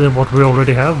with what we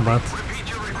already have, but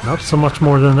not so much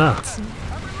more than that.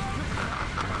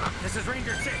 This is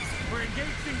Ranger 6. We're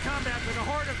engaged in combat with a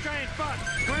horde of giant bots.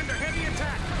 We're under heavy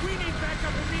attack. We need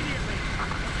backup immediately.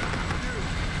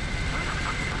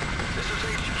 This is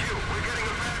HQ. We're getting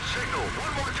a bad signal.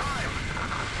 One more time.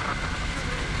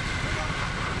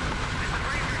 This is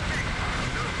Ranger 6.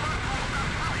 Those bots won't stop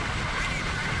coming. We need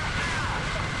backup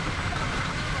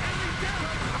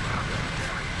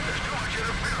now. There's too much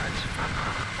interference.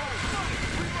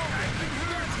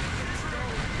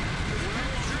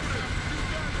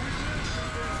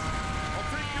 I'll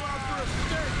take you out for a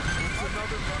steak. It's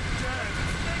another buck dead.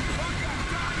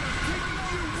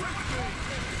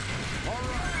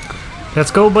 Let's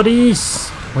go,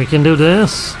 buddies! We can do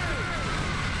this.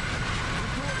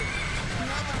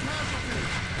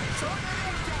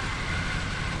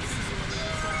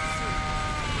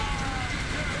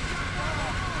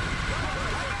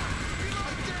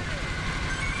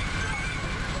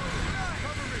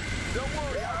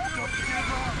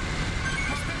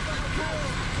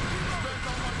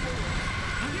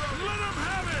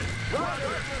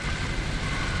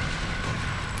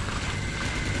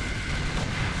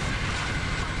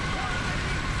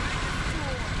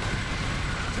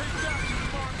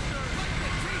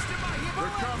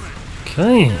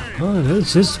 Okay, well,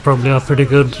 this is probably a pretty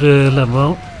good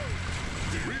level.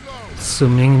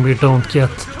 Assuming we don't get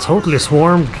totally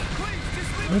swarmed,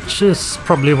 which is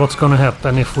probably what's gonna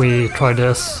happen if we try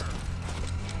this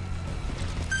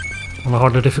on a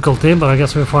harder difficulty, but I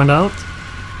guess we'll find out.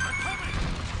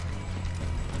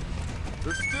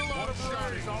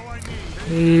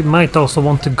 We might also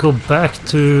want to go back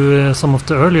to some of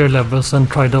the earlier levels and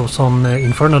try those on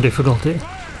Inferno difficulty.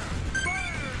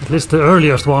 At least the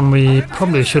earliest one we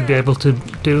probably should be able to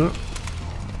do.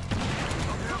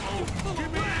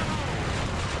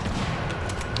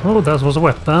 Oh, that was a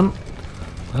weapon.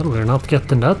 Well, we're not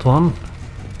getting that one.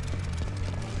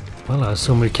 Well, I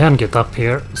assume we can get up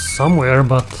here somewhere,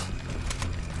 but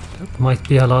that might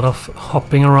be a lot of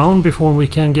hopping around before we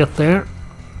can get there.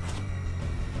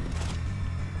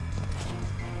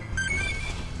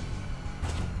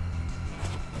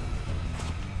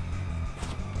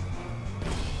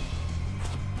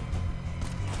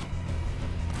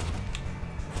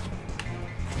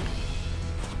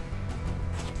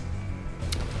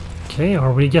 Okay,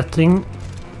 are we getting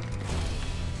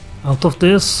out of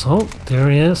this? Oh,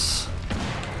 there he is.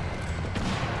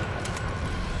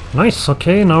 Nice,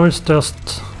 okay, now it's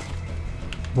just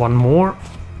one more.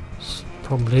 It's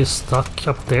probably stuck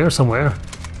up there somewhere.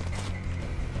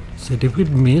 So did we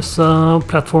miss a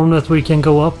platform that we can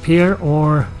go up here,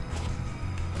 or?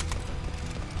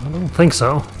 I don't think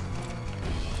so.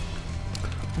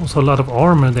 Also a lot of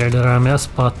armor there that I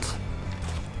missed, but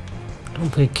I don't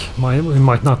think we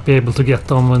might not be able to get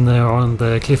them when they're on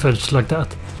the cliff edge like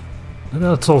that. And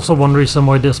that's also one reason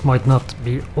why this might not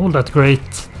be all that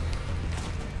great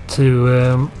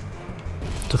to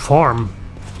farm.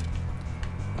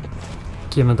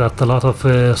 Given that a lot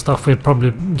of stuff will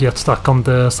probably get stuck on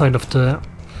the side of the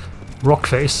rock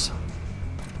face.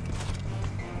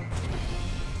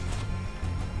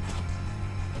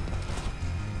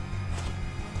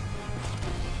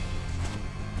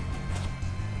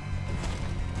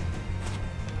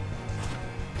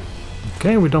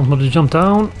 Okay, we don't want to jump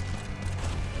down.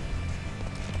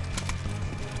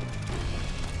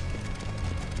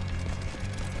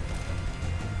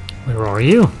 Where are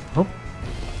you? Oh.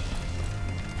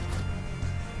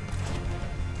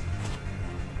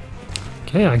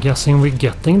 Okay, I'm guessing we're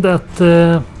getting that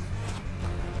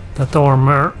that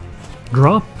armor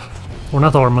drop. Or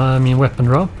not armor, I mean weapon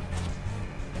drop.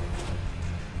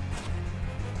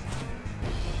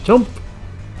 Jump!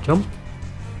 Jump!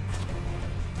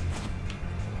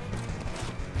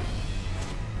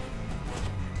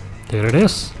 There it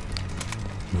is.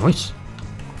 Nice.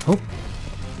 Oh.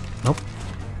 Nope.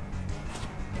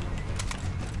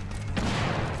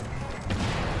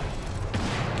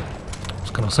 I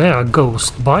was gonna say a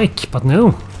ghost bike, but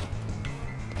no.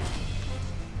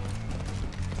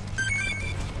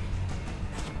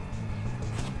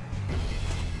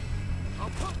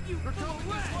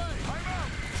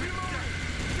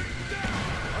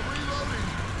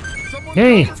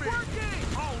 Yay!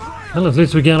 Well, at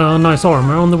least we get a nice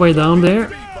armor on the way down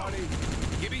there.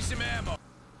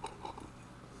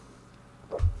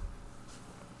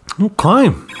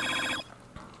 Okay.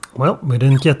 Well, we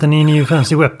didn't get any new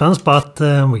fancy weapons, but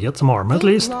we get some armor at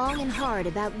least.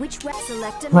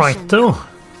 Right, though.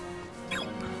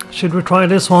 Should we try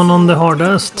this one on the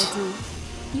hardest?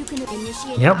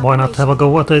 Yeah, why not have a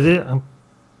go at it? I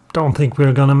don't think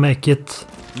we're gonna make it,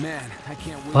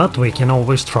 but we can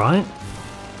always try.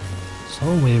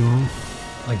 So we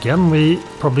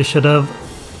probably should have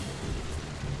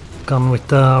gone with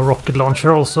the rocket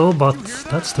launcher also, but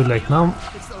that's too late now.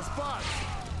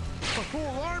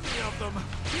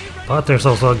 But there's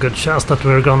also a good chance that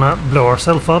we're gonna blow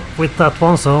ourselves up with that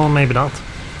one, so maybe not.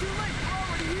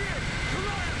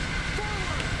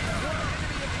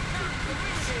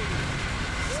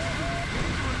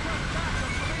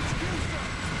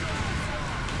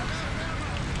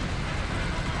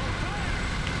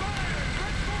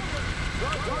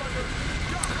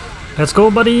 Let's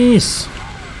go, buddies!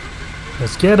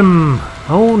 Let's get him!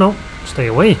 Oh no, stay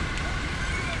away!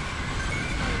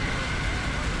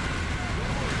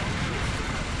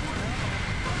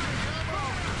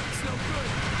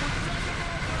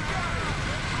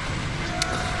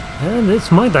 And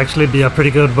this might actually be a pretty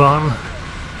good one.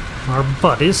 Our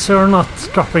buddies are not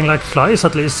dropping like flies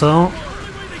at least, so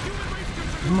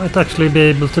we might actually be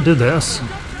able to do this.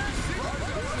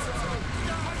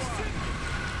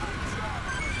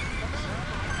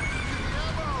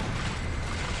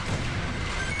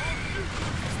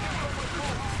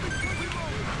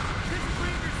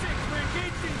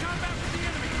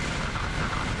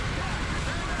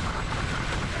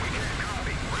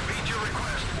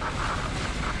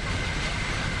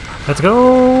 Let's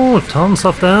go! Tons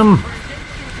of them!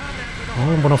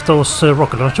 Oh, one of those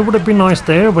rocket launchers would have been nice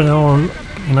there, but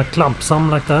in a clump sum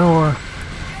like that, or...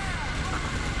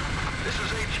 This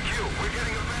is HQ. We're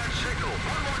getting a bad signal.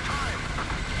 One more time.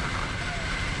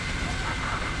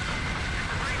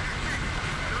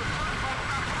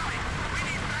 We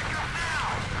need backup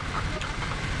now.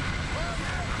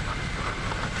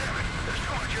 Damn it. There's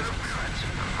too much interference.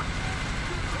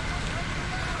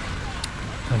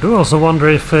 I do also wonder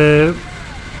if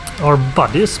our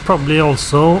buddies probably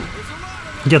also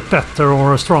get better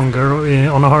or stronger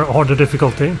on a harder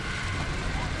difficulty.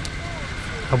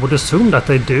 I would assume that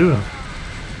they do.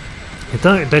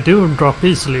 They do drop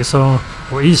easily, so,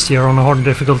 or easier on a harder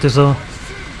difficulty, so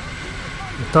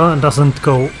it doesn't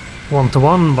go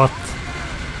one-to-one, but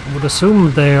I would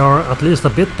assume they are at least a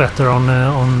bit better on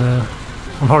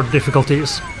hard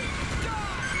difficulties.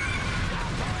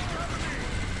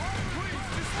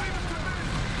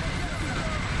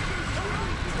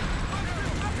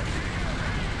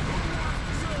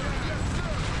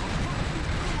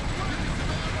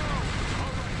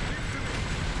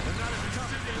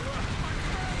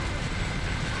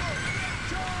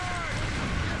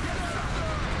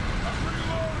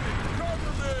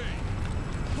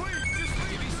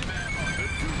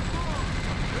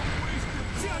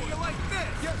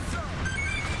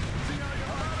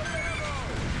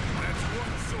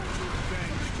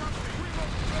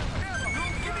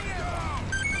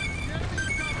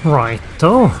 Right,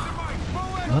 though.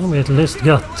 Well, we at least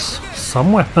got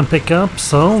some weapon pickup,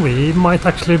 so we might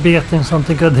actually be getting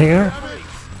something good here.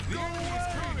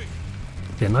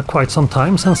 Been quite some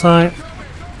time since I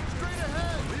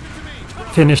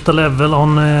finished the level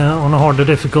on harder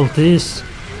difficulties.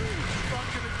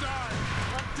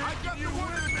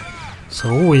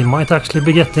 So we might actually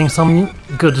be getting some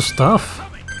good stuff.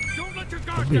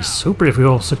 It would be super if we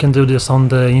also can do this on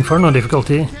the Inferno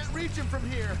difficulty.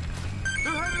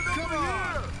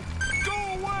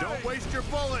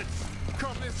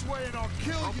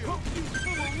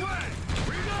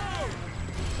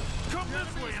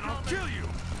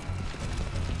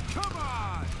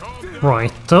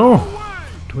 Right, though.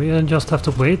 Do we just have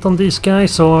to wait on these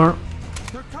guys, or...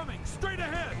 They're coming straight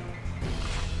ahead.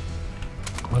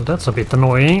 Well, that's a bit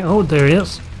annoying. Oh, there he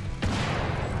is.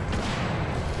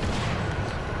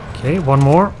 Okay, one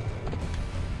more.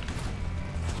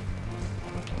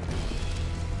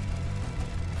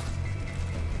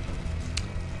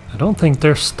 I don't think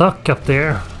they're stuck up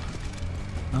there.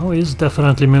 Oh, he's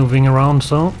definitely moving around,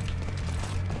 so...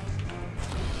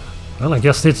 Well, I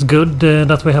guess it's good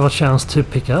that we have a chance to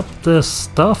pick up the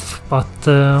stuff, but...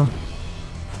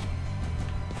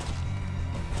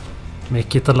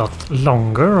 make it a lot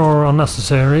longer or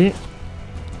unnecessary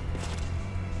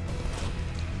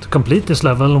to complete this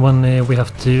level when we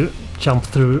have to jump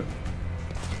through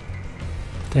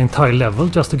the entire level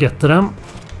just to get to them.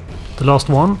 The last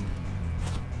one.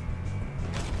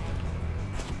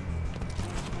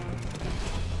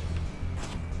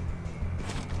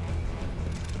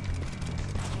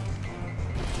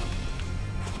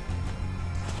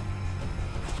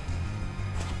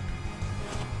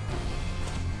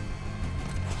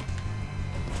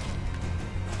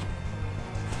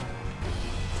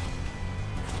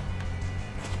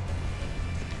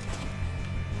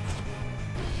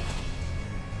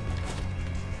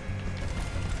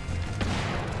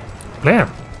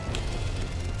 Blam!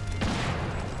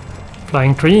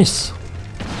 Flying trees.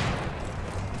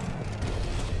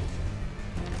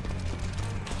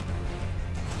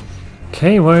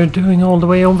 Okay, what are you doing all the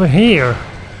way over here?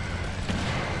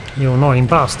 You annoying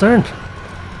bastard.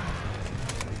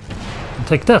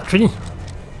 Take that tree.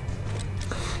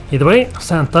 Either way,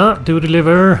 Santa, do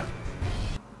deliver.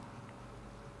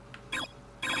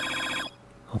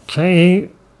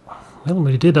 Okay. Well,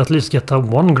 we did at least get that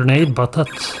one grenade, but that...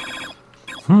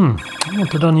 I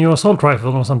want to do a new assault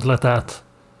rifle or something like that.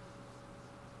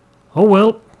 Oh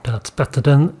well, that's better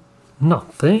than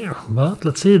nothing. But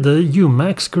let's see, the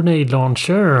UMAX grenade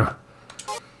launcher.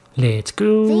 Let's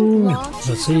go.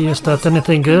 Let's see, is that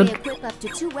anything good? Up to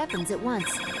 2 weapons at once.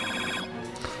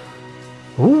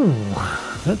 Ooh,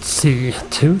 let's see,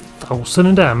 2000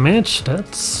 in damage.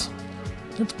 That's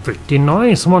pretty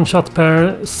nice. 1 shot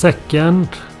per second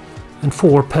and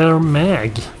 4 per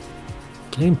mag.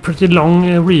 Okay, pretty long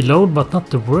reload, but not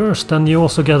the worst. And you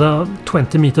also get a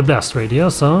 20-meter blast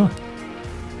radius, so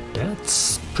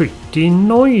that's pretty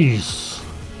nice.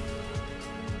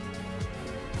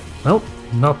 Well,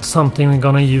 not something we're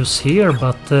gonna use here,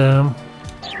 but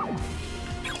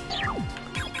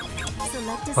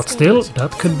still,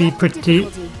 that could be pretty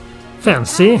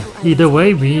fancy. Either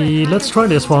way, let's try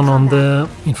this one on the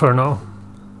Inferno.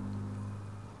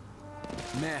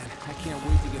 Man, I can't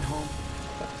wait to get home.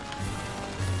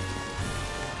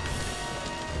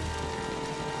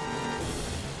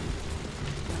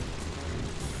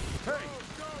 Hey,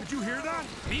 did you hear that?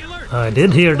 Be alert. I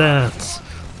did hear that.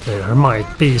 There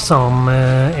might be some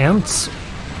ants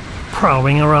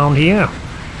prowling around here.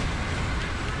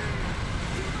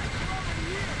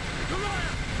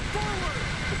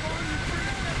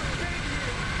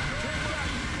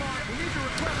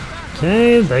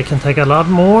 Okay, they can take a lot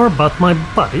more, but my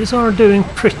buddies are doing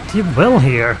pretty well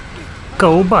here.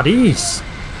 Go, buddies!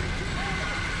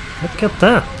 Look at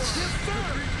that.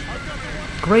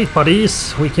 Great,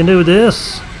 buddies, we can do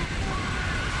this.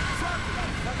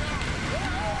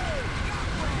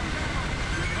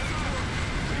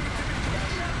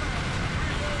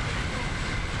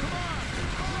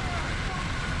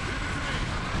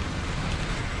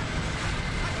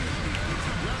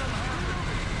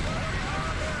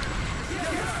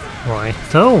 Right,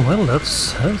 oh, well,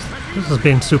 this has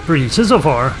been super easy so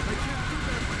far.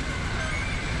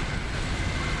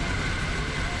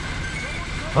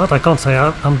 But I can't say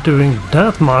I'm doing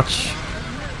that much.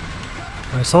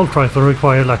 My assault rifle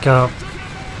required like a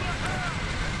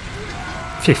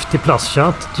 50+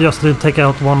 shot just to take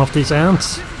out one of these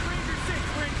ants.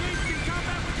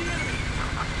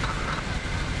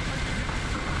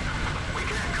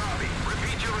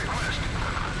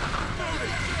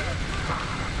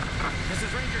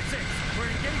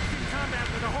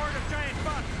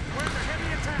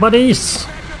 Buddies,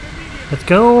 let's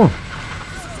go.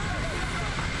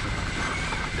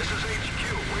 This is HQ.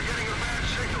 We're getting a bad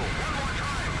signal. One more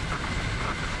time.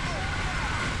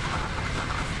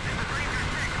 This is Ranger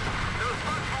 6. Those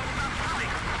bugs won't stop coming.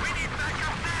 We need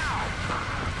backup now.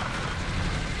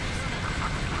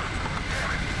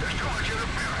 Damn it. There's too much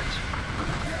interference.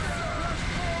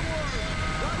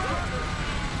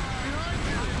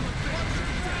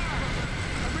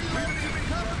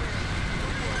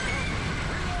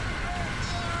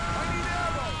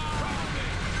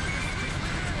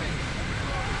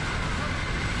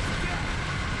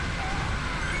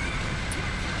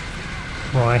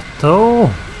 Righto.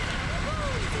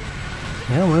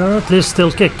 Yeah, we're at least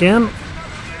still kicking.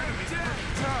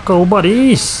 Go,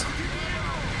 buddies!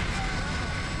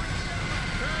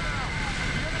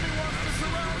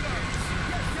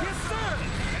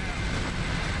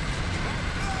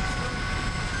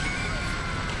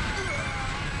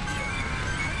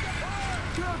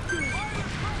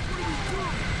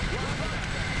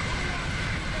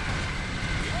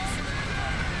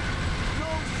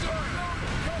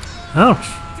 Ouch!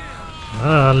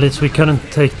 At least we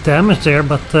couldn't take damage there,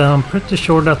 but I'm pretty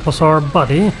sure that was our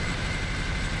buddy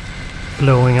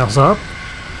blowing us up.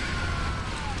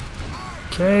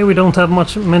 Okay, we don't have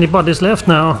many buddies left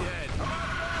now.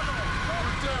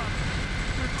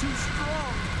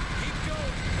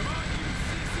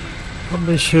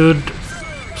 Probably should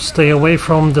stay away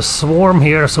from the swarm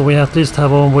here, so we at least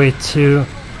have a way to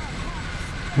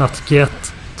not get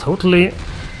totally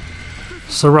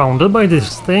surrounded by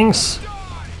these things.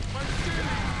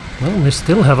 Well, we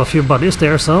still have a few buddies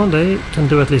there, so they can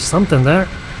do at least something there.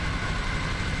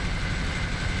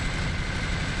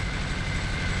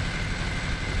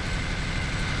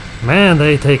 Man,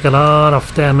 they take a lot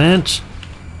of damage.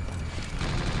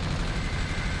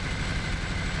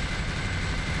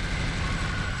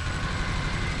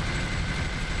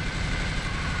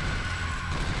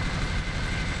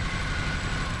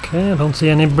 Okay, I don't see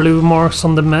any blue marks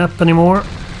on the map anymore.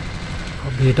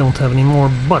 Probably don't have any more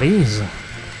buddies.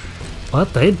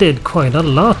 But they did quite a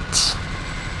lot.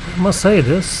 I must say,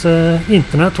 this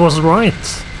internet was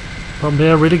right. Probably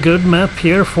a really good map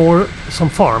here for some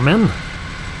farming.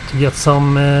 To get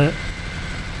some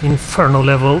inferno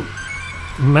level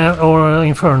or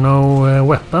inferno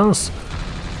weapons.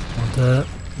 And the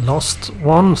lost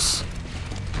ones.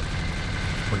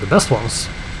 Or the best ones.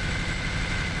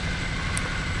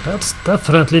 That's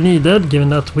definitely needed, given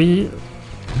that we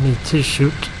need to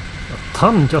shoot a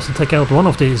ton just to take out one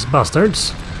of these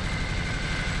bastards.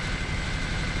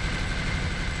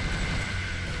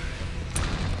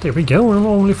 There we go, and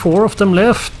only 4 of them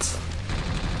left.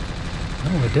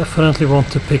 Well, we definitely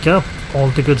want to pick up all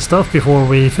the good stuff before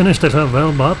we finish the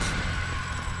level, but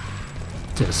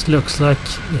this looks like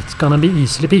it's gonna be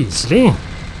easily peasy.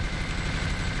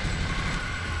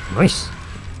 Nice.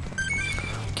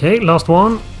 Okay, last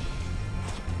one.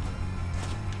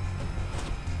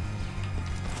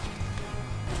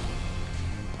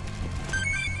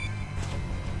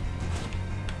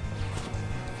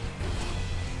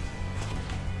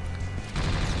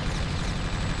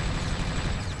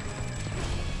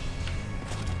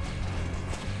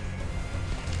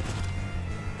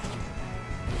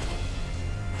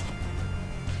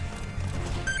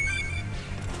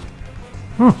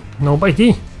 No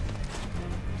bitey.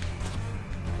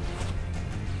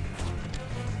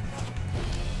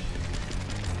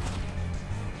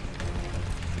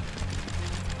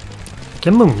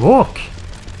 Can moonwalk.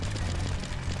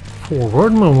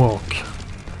 Forward moonwalk.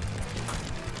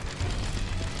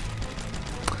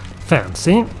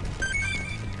 Fancy.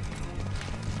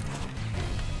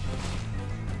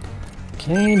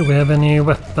 Okay, do we have any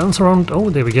weapons around?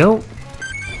 Oh, there we go.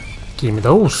 Give me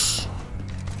those.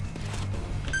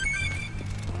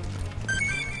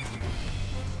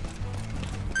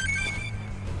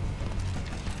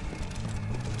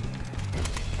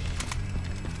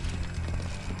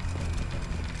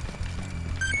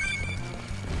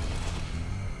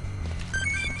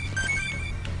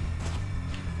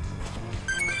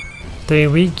 There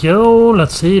we go.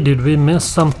 Let's see, did we miss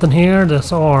something here?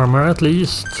 There's armor at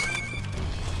least.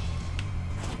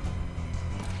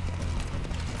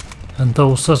 And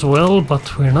those as well,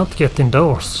 but we're not getting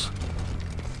those.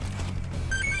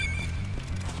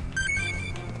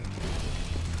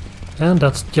 And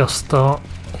that's just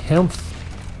health.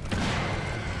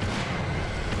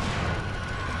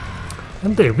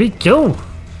 And there we go.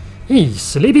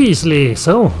 Easily peasily.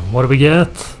 So, what do we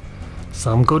get?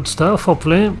 Some good stuff,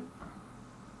 hopefully.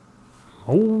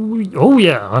 Oh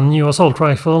yeah, a new assault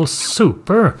rifle,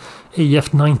 super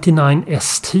AF-99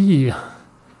 ST.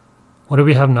 What do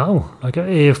we have now? Like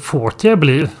a AF-40, I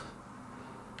believe.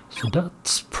 So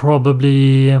that's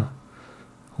probably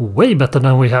way better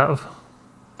than we have.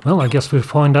 Well, I guess we'll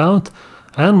find out.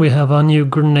 And we have a new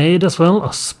grenade as well,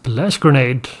 a splash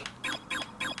grenade.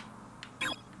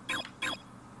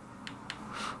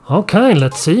 Okay,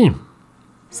 let's see.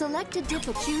 Select a dip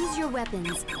or choose your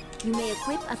weapons. You may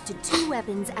equip up to 2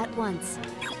 weapons at once.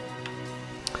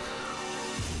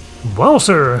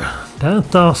 Wowzer! That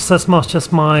does as much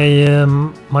as my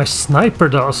my sniper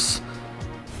does.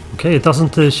 Okay, it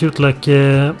doesn't shoot like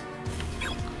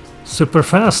super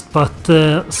fast, but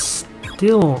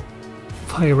still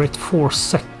fire rate 4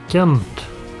 seconds.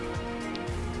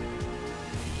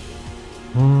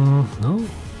 No.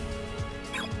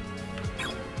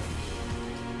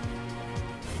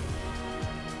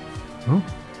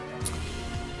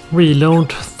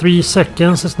 Reload 3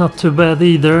 seconds is not too bad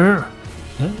either.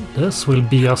 Yeah, this will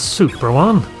be a super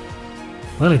one.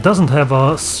 Well, it doesn't have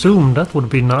a zoom, that would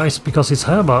be nice because it's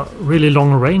have a really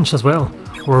long range as well.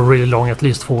 Or really long at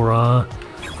least for an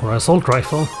assault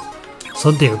rifle.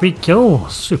 So there we go,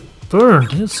 super,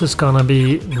 this is gonna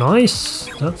be nice,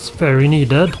 that's very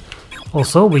needed.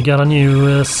 Also, we got a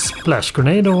new splash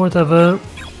grenade or whatever.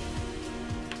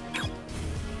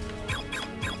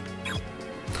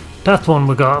 That one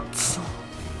we got.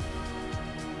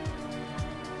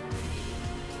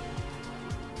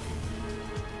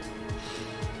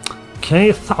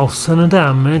 Okay, 1000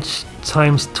 damage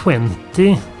times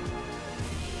 20.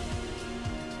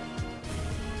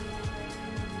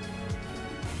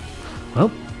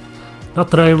 Well, not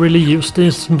that I really use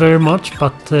this very much,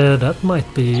 but that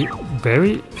might be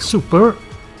very super.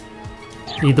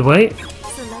 Either way,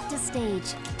 Select a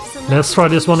stage. Select let's try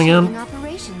this one again.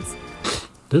 operations.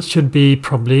 This should be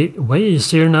probably way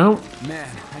easier now. Man,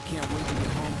 I can't wait to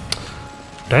get home.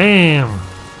 Damn!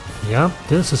 Yeah,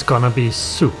 this is gonna be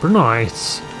super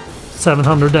nice.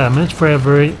 700 damage for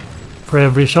every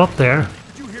shot there.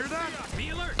 Did you hear that? Be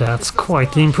alert. That's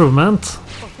quite the improvement.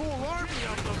 A whole army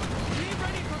of them.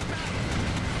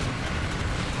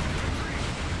 Be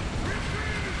ready for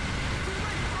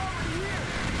battle.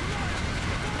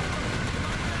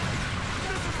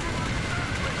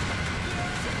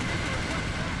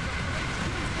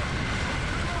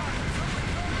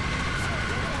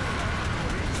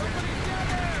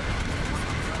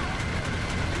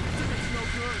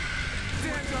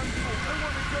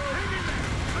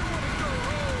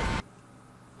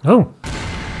 Oh!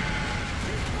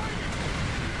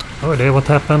 Oh, there what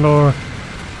happened, or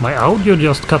my audio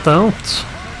just cut out.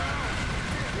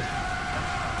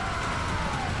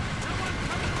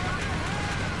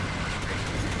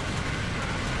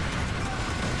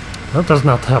 That does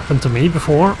not happen to me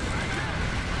before.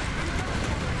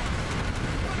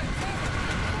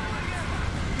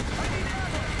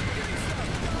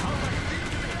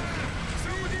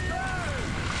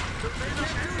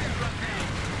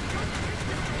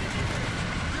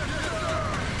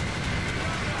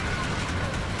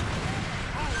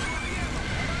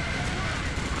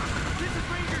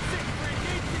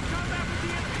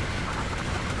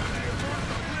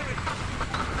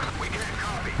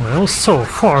 Well, so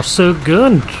far so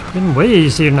good. Been way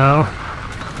easier now.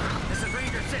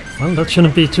 Well, that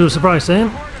shouldn't be too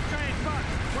surprising.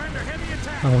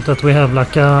 Oh, that we have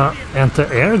like a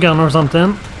anti-air gun or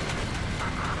something.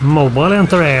 Mobile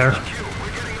anti-air.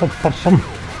 Pom, pom, pom.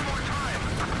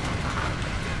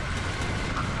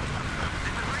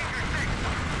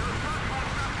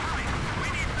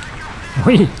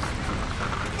 Whee!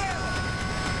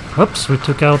 Oops, we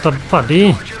took out a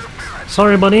buddy.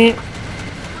 Sorry, buddy.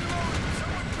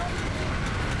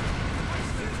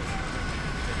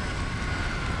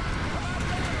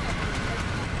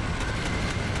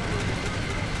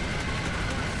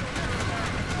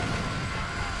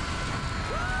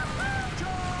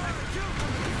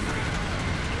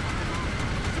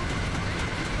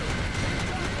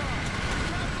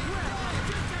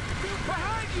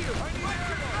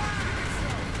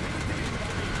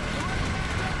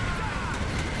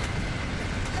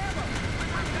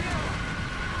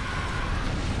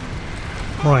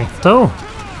 Right, though.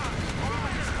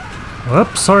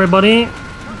 Whoops, sorry, buddy.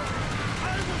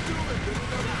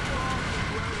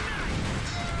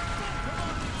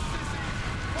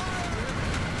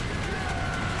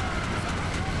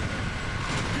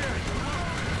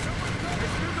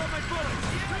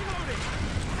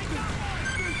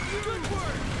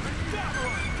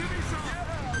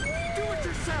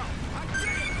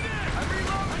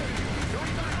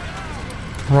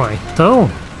 Right, though.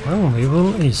 Well, we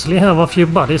will easily have a few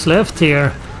buddies left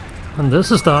here. And this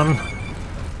is done.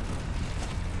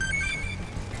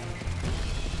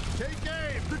 Take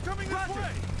aim! They're coming this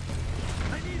way!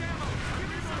 I need ammo! Give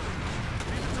me some!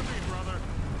 Leave it to me, brother.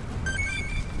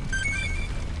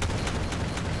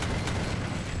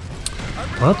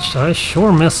 But I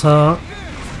sure miss a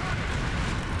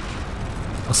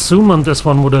zoom on this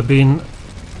one would have been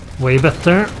way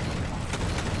better.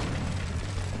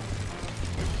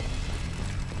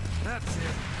 That's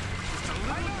it. Just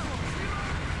a little...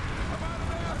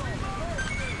 I'm out of ammo!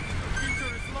 The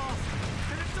future is lost,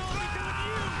 and it's all because of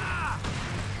you!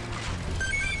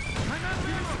 I'm out of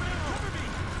ammo! Cover me!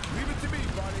 Leave it to me,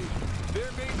 buddy.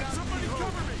 There may not Somebody be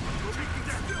cover me! We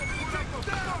can still put up a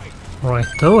fight!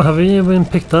 Right, though, have we even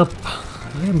picked up?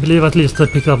 I believe at least I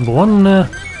picked up one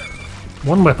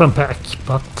weapon pack,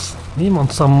 but We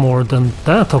want some more than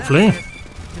that, hopefully.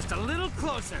 Just a little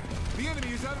closer. The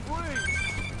enemy is out of range.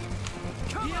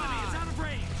 The enemy is out of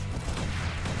range.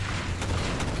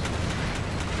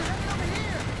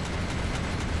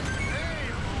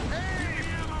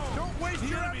 Don't waste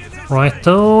your ammunition. Right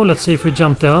though, let's see if we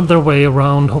jump the other way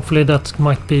around. Hopefully that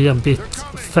might be a bit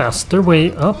faster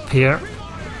way up here.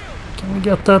 Can we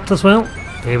get that as well?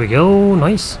 There we go,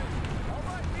 nice. All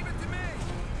right, leave it to me.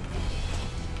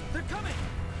 They're coming.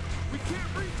 We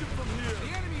can't reach him from here. The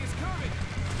enemy is coming.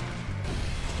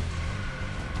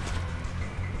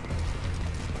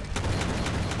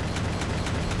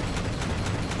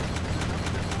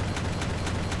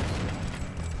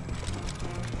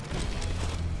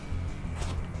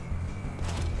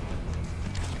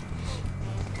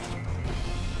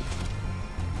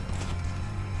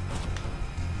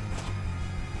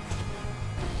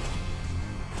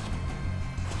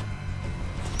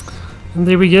 And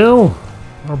there we go.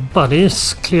 Our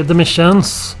buddies cleared the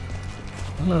missions.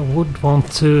 Well, I would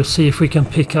want to see if we can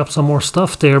pick up some more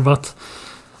stuff there, but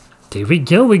there we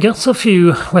go. We got a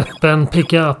few weapon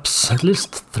pickups, at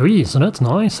least 3, so that's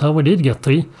nice. How we did get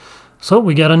 3. So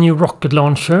we got a new rocket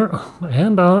launcher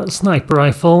and a sniper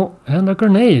rifle and a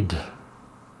grenade.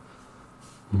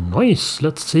 Nice.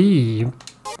 Let's see.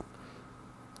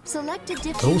 Select a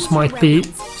different Those might be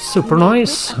weapons. super You may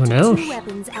nice. equip Who up to knows? 2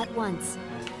 weapons at once.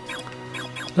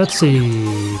 Let's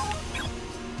see.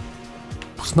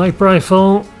 Sniper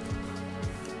rifle.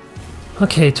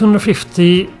 Okay,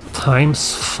 250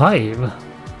 times 5.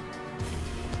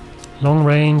 Long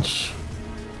range.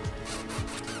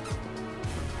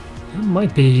 That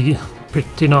might be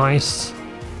pretty nice.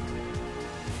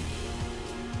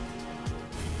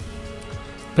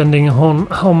 Depending on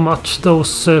how much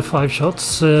those 5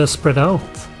 shots spread out.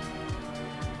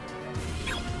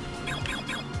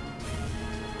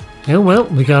 Yeah, well,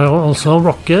 we got also a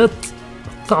rocket.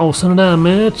 1000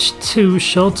 damage, 2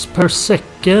 shots per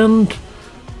second,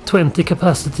 20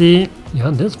 capacity. Yeah,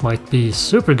 this might be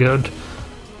super good.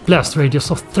 Blast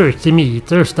radius of 30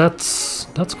 meters. That's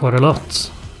quite a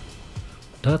lot.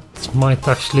 That might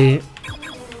actually,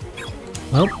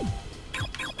 well,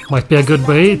 might be a good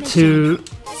way to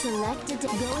Select a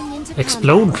going into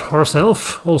explode combat.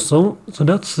 ourselves also. So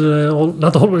that's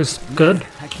not always good.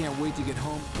 I can't wait to get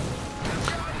home.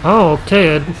 Oh,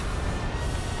 okay. I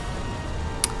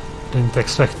didn't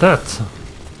expect that.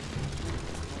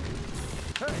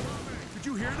 Did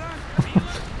you hear that?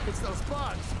 It's those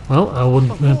bots. Well, I would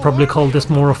probably call this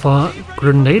more of a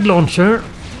grenade launcher.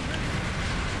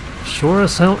 Sure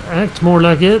as hell act more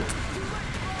like it.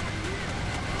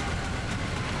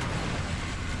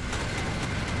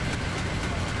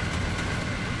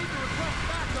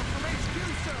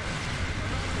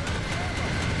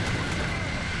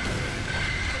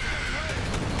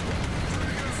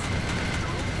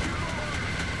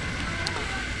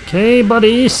 Okay,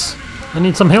 buddies. I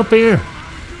need some help here.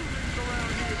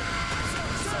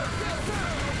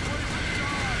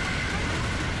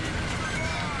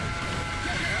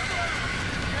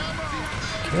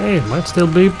 Okay, it might still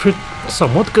be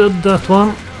somewhat good, that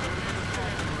one.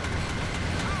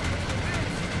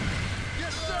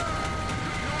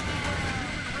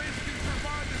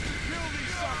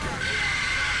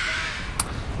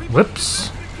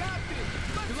 Whoops.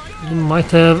 We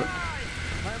might have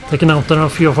taken out a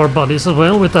few of our buddies as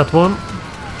well with that one.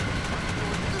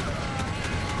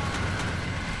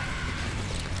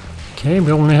 Okay,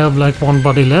 we only have like 1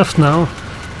 body left now,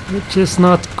 which is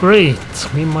not great.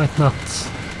 We might not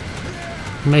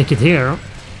make it here.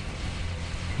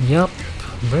 Yep,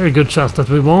 very good chance that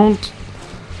we won't.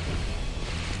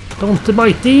 Don't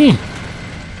bitey!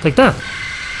 Take that!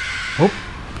 Oh,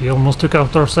 we almost took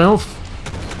out ourselves.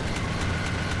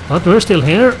 But we're still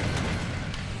here.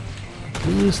 At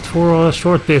least for a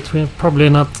short bit, we're probably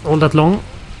not all that long.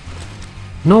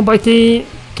 No bitey!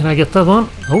 Can I get that one?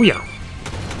 Oh yeah.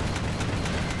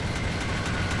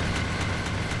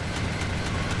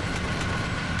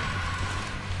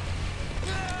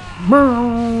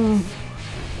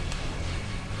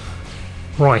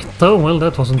 Right, though, well,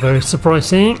 that wasn't very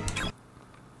surprising.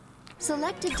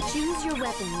 Selected to choose your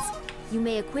weapons. You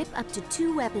may equip up to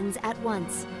 2 weapons at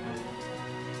once.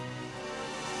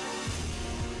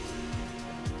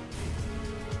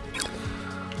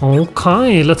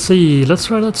 Okay, let's see. Let's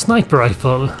try that sniper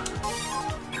rifle.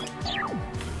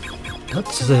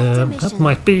 That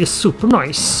might be super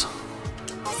nice.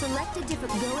 Select a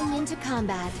different going into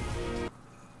combat.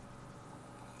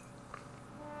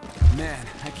 Man,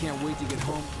 I can't wait to get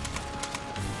home.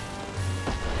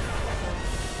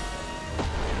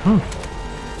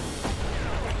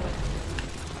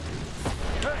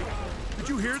 Hey, did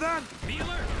you hear that? Be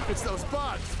alert. It's those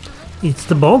bugs. It's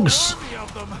the bugs. Army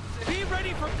of them. Be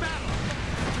ready for battle.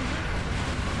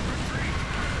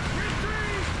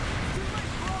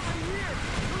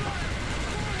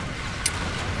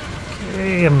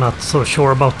 Okay, I'm not so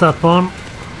sure about that one.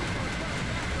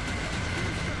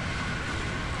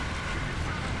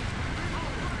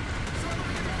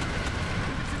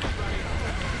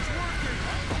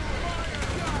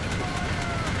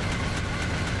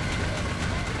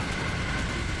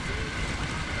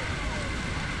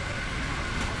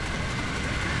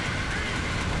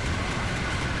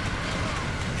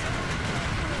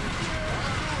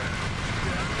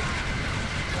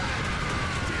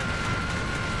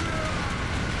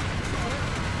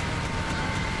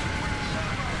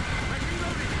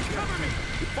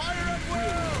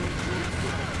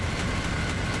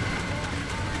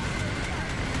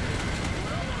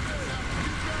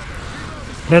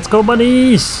 Let's go,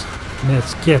 buddies!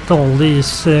 Let's get all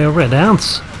these red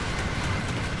ants.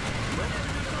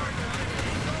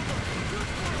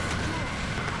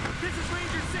 This is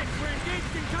Ranger 6. We're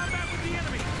engaged in combat with the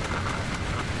enemy.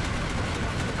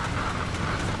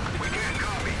 We can't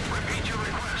copy. Repeat your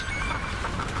request.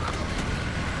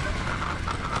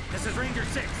 This is Ranger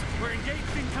 6. We're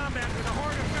engaged in combat with a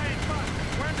horde of giant bugs.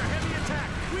 We're under heavy attack.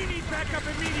 We need backup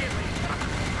immediately.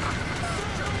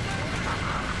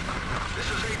 This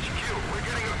is HQ. We're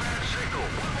getting a bad signal.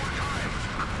 One more time.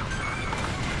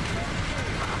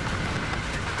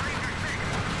 Ranger 6.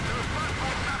 Those bug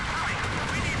bolts not coming.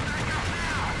 We need backup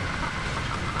now.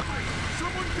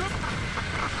 Someone come.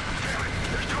 Damn it.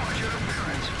 There's too much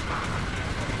interference.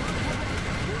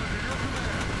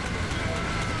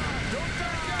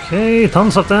 Okay,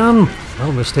 tons of them.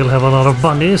 Well, we still have a lot of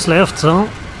bunnies left, so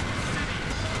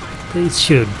this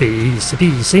should be easy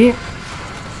peasy.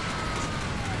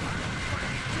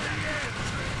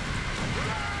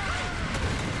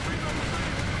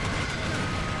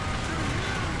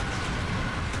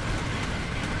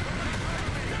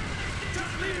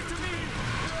 Just leave it to me.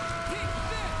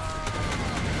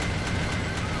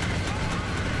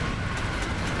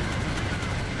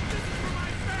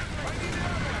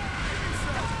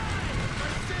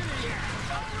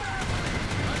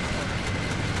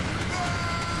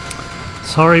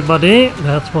 Sorry, buddy.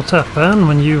 That's what's happened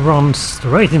when you run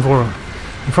straight in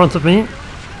front of me.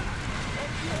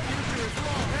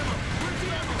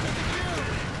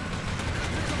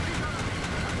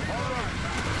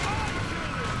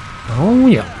 Oh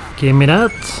yeah, give me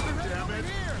that.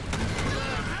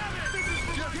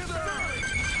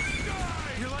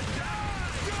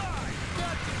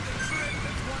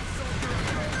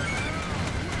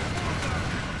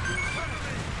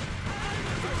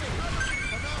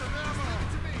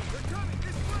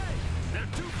 They're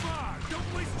too far.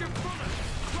 Don't waste your bullets.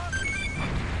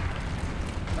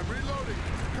 I'm reloading.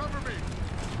 Cover me.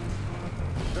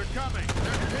 They're coming.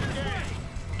 They're engaged.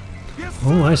 Yes,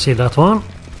 Oh, I see that one.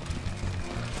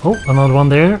 Oh, another one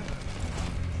there.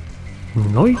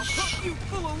 Nice. Pump you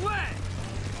full of lead.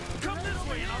 Come this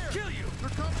way and I'll kill you. they're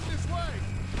coming this way.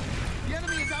 The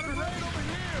enemy is out of range over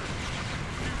here.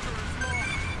 Future is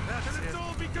lost. That's and it's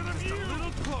all because of you. A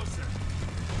little closer.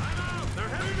 I'm out. They're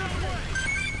heading that way.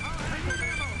 I need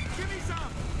ammo. Give me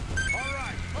some. All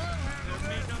right. I'll handle This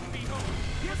may this. not be home.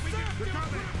 Yes, We sir. can They're still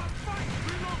coming. put up a fight.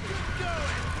 Reload. Good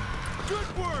going. Good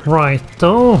work. Right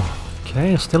though.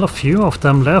 Okay, still a few of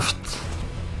them left.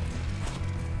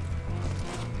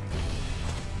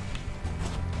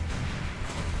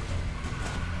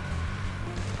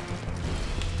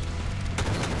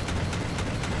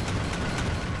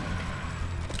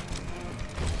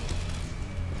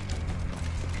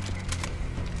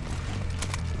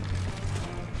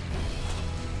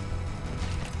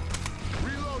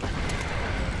 Reloading.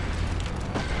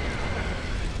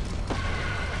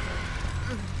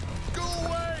 Go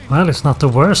away. Well, it's not the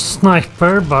worst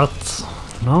sniper, but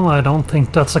no, I don't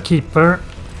think that's a keeper.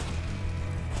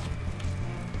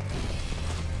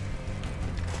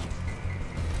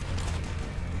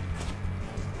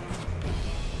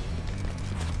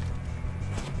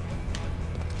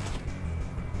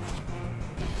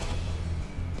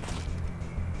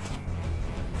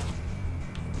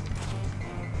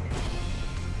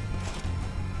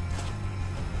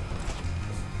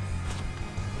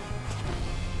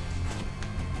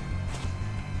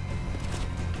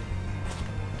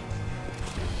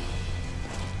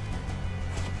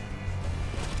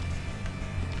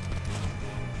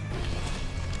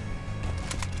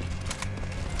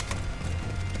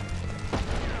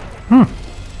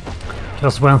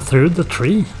 Just went through the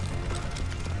tree.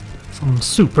 Some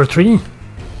super tree.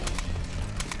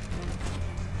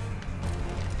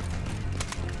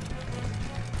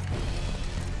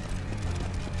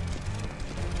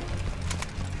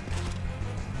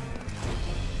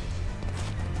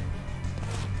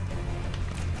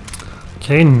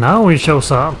 Okay, now he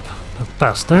shows up. That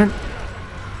bastard.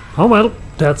 Oh well,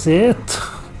 that's it.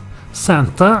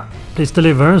 Santa, please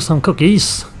deliver some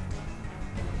cookies.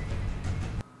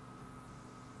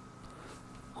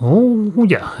 Oh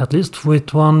yeah, at least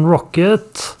with one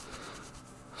rocket.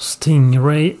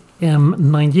 Stingray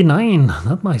M99.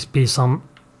 That might be some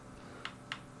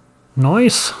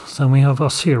noise. So we have a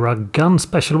Sierra gun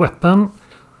special weapon.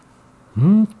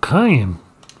 Okay.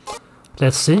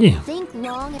 Let's see. Think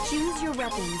long and choose your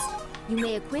weapons. You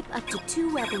may equip up to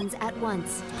 2 weapons at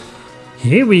once.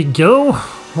 Here we go.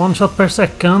 1 shot per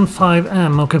second, 5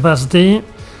 ammo capacity,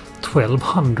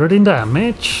 1200 in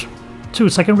damage,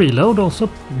 2-second reload, also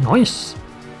nice.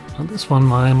 And this one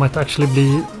might actually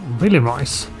be really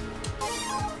nice.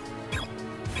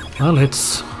 Well,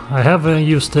 I have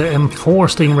used the M4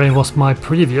 Stingray, was my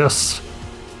previous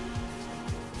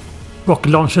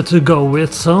rocket launcher to go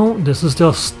with, so this is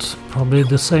just probably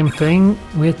the same thing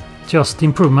with just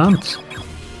improvement.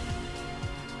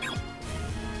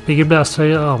 Bigger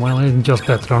blaster, oh, well, it's just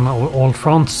better on all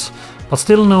fronts, but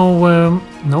still no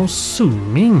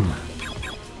zooming.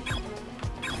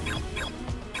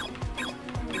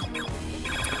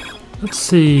 Let's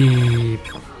see.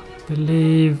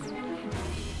 Believe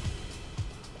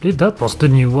that was the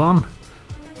new one.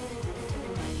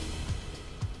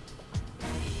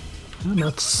 And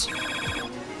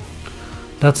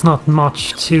that's not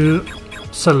much to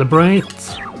celebrate.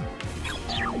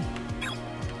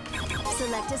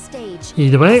 Select a stage.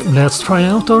 Either way, let's try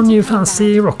out our new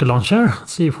fancy rocket launcher.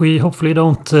 See if we hopefully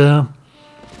don't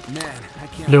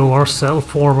blow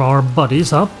ourselves or our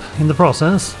buddies up in the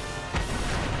process.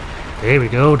 There we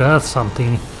go, that's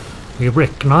something we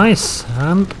recognize,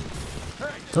 and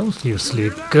those usually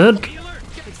good.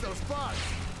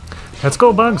 Let's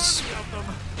go, Bugs!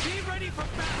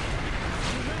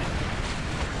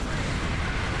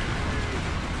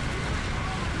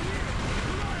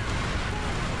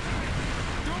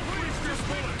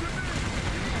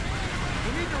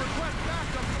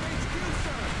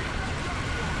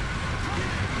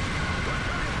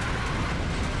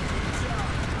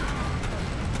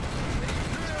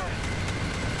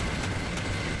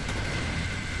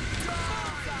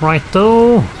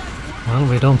 Righto! Well,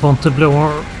 we don't want to blow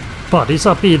our bodies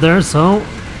up either, so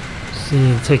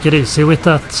take it easy with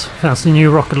that fancy new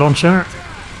rocket launcher.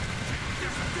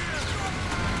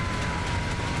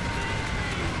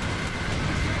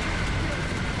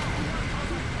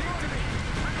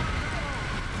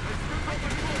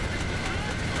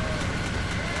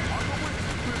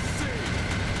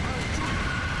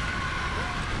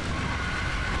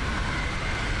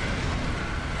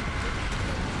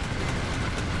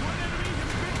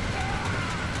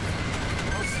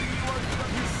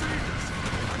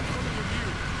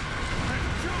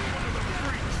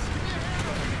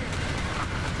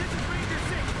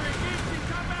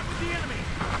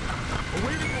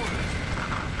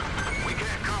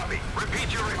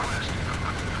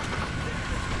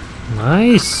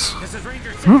 Nice!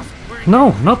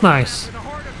 No, not nice!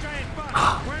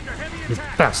 You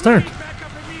bastard!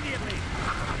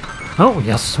 Oh,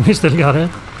 yes, we still got it.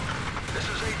 This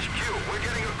is HQ. We're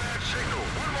getting a bad signal.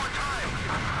 One more time.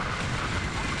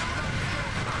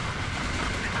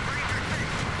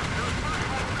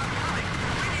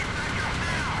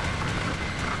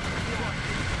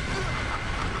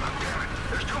 Damn it,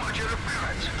 there's too much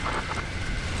interference.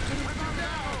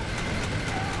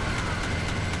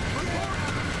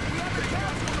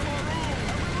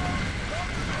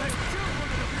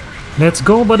 Let's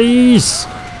go, buddies!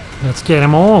 Let's get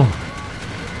them all!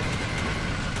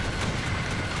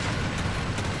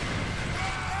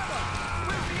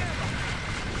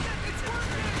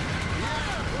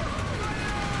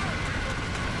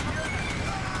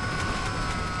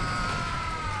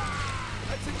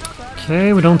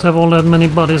 Okay, we don't have all that many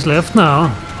bodies left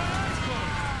now.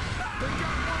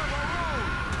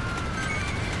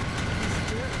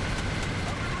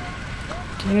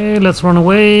 Okay, let's run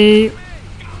away.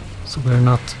 So we're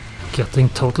not getting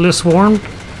totally swarmed.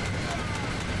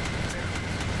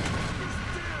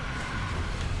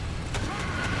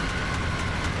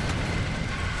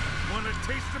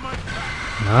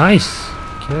 Nice.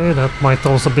 Okay, that might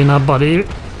also be a buddy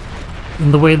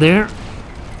in the way there.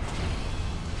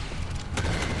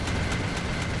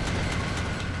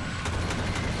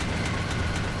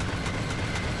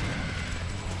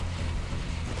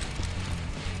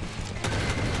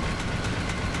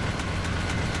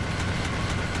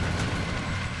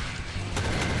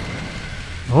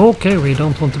 Okay, we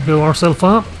don't want to blow ourselves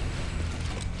up.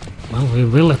 Well, we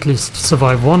will at least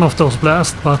survive one of those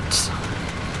blasts, but...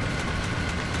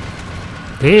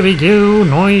 There we go,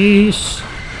 nice!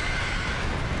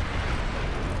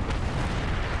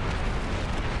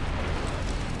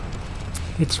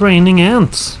 It's raining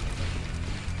ants.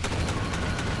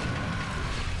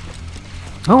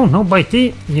 Oh, no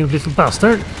bitey, you little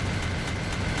bastard.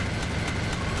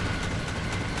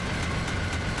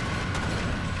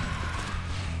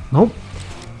 Nope.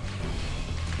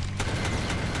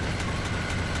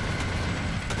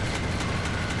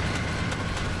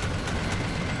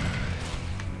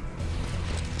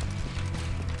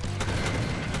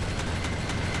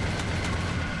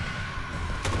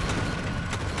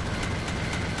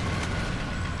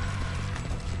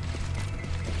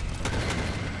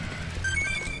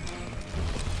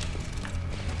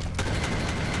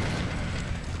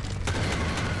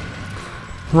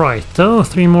 Right, though,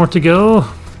 3 more to go.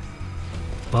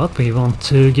 But we want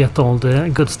to get all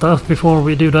the good stuff before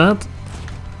we do that.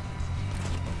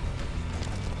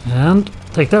 And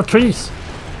take that, trees.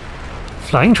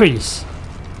 Flying trees.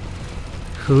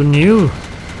 Who knew?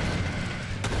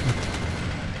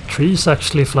 Trees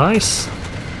actually flies.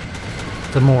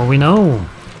 The more we know.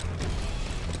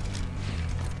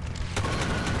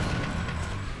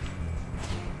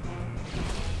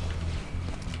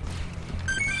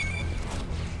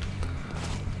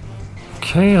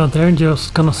 Okay, they're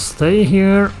just gonna stay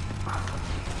here.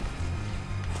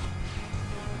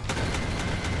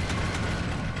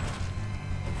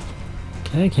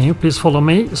 Okay, can you please follow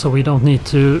me so we don't need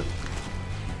to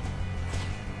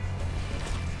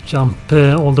jump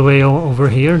all the way over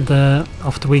here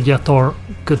after we get our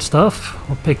good stuff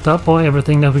or picked up or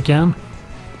everything that we can.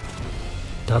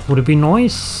 That would be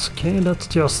nice. Okay, that's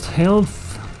just health.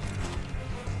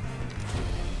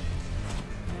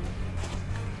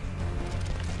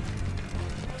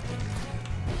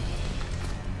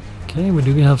 Okay, we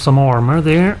do have some armor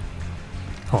there.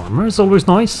 Armor is always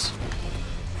nice,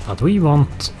 but we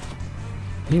want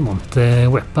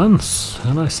weapons,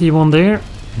 and I see one there.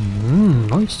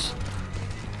 Nice.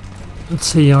 Let's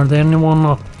see, are there anyone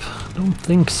up? I don't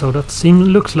think so. That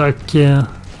looks like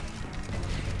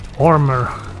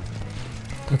armor.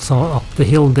 That's all up the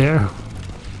hill there.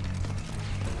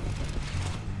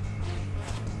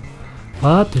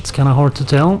 But it's kind of hard to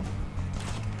tell.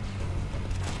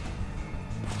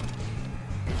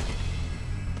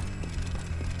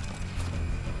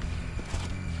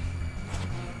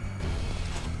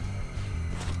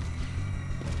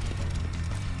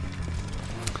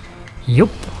 Yup.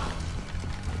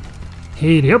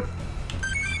 Hey, yep.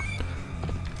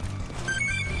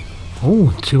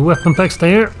 Oh, 2 weapon packs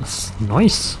there. That's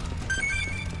nice.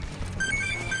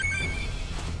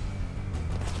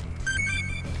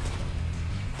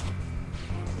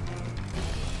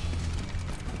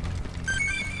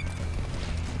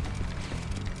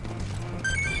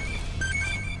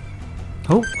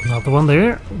 Oh, another one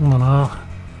there. I'm gonna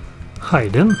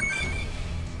hide him.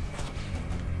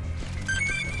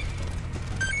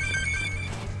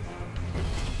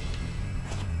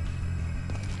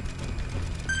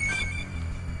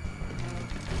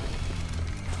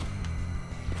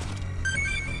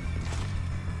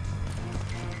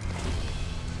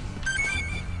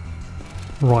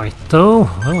 Right, though.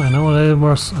 Well, I know there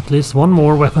was at least one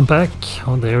more weapon pack.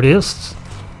 Oh, there it is.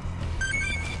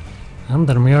 And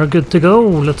then we are good to go.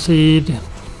 Let's see.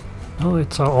 Oh,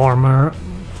 it's our armor.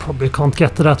 Probably can't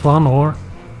get to that one, or...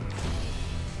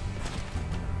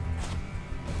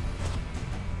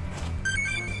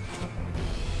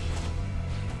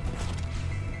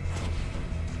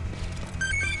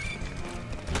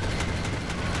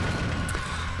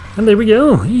 And there we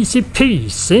go. Easy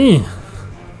peasy.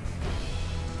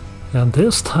 And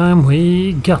this time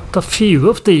we got a few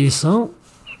of these. Oh,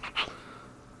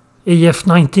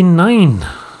 EF99.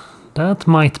 That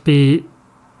might be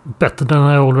better than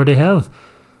I already have.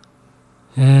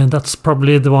 And that's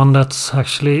probably the one that's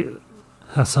actually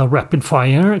has a rapid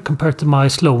fire compared to my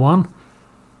slow one.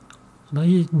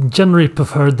 I generally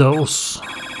prefer those.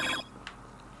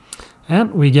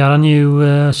 And we got a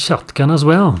new shotgun as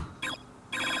well.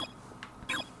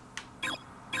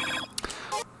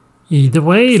 Either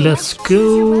way, let's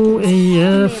go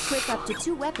AF.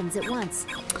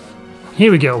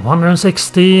 Here we go,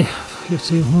 160. Let's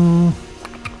see.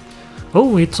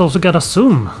 Oh, it's also got a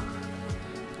zoom.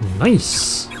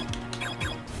 Nice.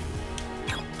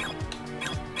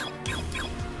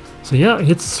 So yeah,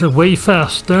 it's way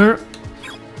faster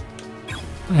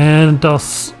and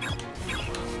does.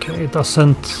 Okay, it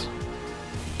doesn't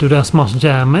do as much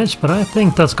damage, but I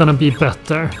think that's gonna be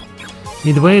better.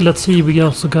 Either way, let's see, we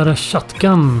also got a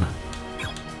shotgun.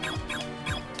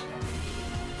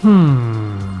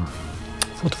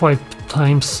 45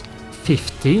 times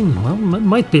 15. Well, it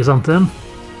might be something.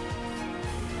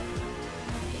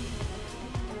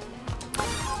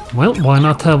 Well, why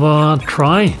not have a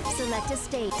try? Select a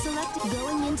state. Select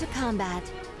going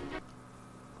that.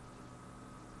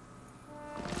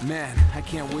 Man, I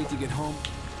can't wait to get home.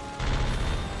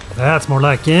 That's more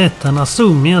like it, and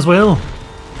Asumi as well.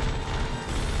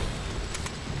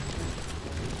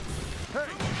 Hey,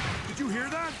 did you hear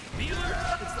that?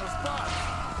 It's those bots.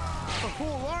 A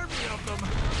whole army of them.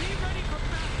 Be ready for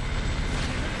battle.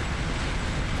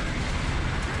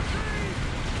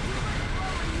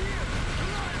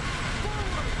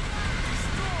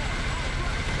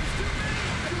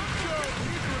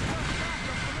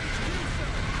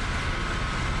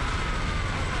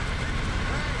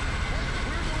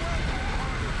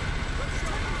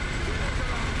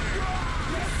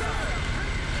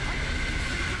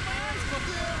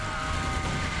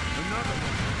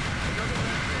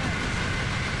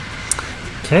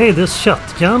 Okay, this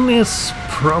shotgun is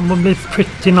probably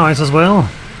pretty nice as well.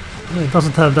 It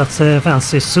doesn't have that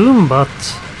fancy zoom, but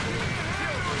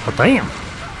damn,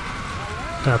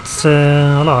 that's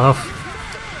a lot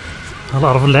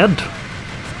of lead.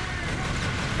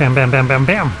 Bam, bam, bam, bam,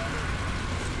 bam.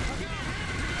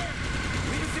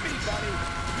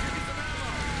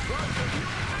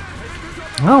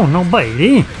 Oh,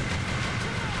 nobody.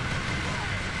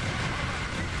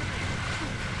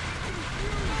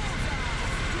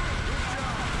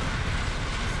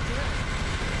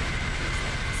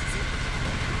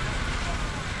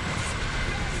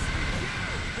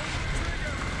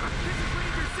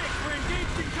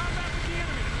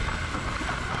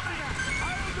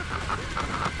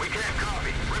 We can't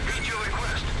copy. Repeat your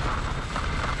request.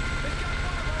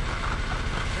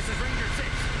 This is Ranger 6.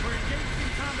 We're engaged in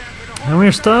combat with a And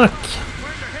we're stuck. We're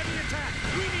under heavy attack.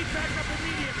 We need backup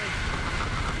immediately.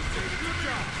 Good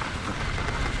job.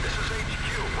 This is HQ.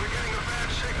 We're getting a bad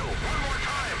signal. One more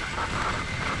time.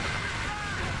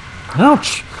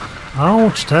 Ouch!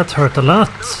 Ouch, that hurt a lot.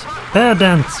 Bad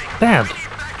and bad.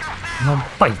 No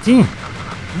bitey.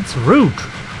 That's rude.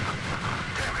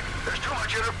 Damn it. There's too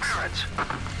much interference.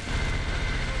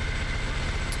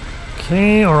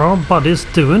 Okay, are our buddies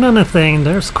doing anything?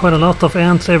 There's quite a lot of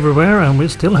ants everywhere and we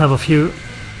still have a few.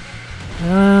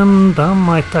 And that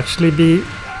might actually be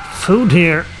food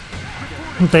here.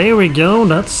 There we go,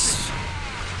 that's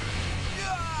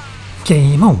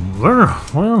game over.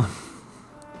 Well,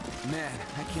 Man,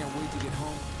 I can't wait to get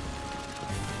home.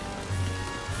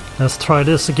 let's try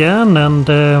this again and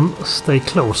stay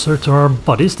closer to our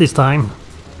buddies this time.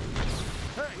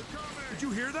 Hey, did you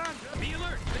hear that? Be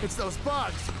alert. It's those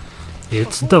bugs.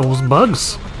 It's those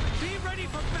bugs. Be ready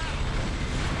for battle.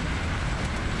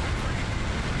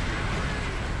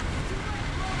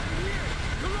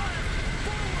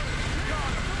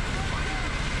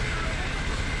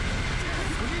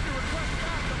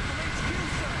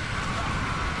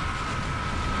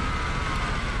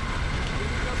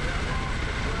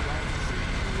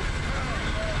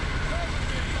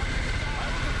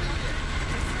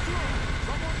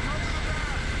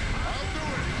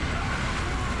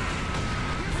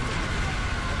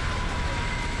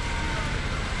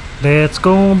 Let's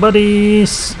go,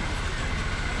 buddies!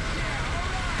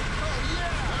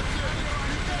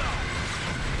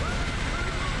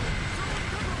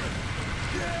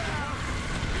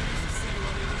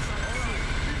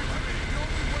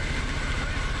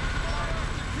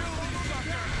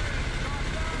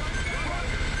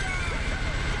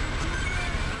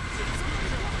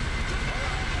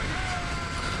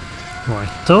 Right,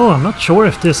 so I'm not sure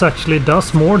if this actually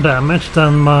does more damage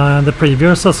than the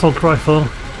previous assault rifle.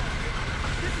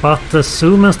 But the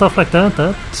zoom and stuff like that,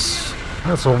 that's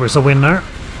always a winner.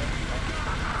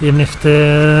 Even if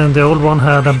the old one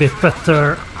had a bit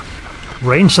better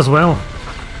range as well.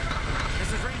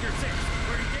 This is Ranger 6.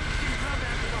 We're engaged in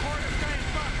combat with a horde of giant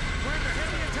bugs. We're under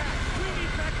heavy attack. We need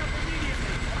backup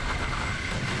immediately.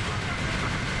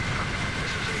 This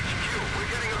is HQ. We're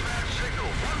getting a bad signal.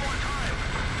 One more time.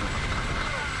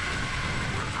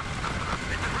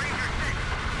 This is Ranger 6.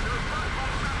 Those bugs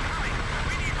won't stop coming.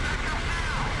 We need backup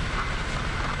now.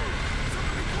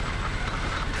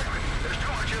 Damn it. There's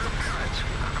too much interference.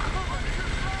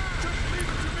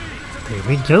 There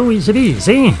we go, easy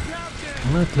peasy.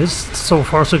 Well, at least so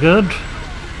far so good.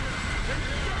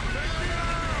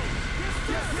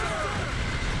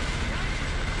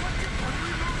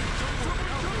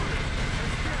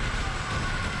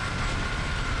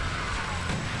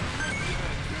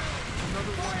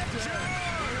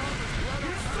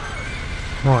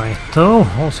 Right, though,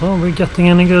 also are we getting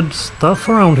any good stuff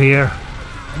around here?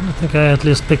 I think I at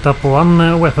least picked up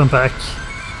one weapon pack.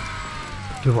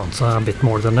 Do want a bit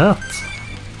more than that.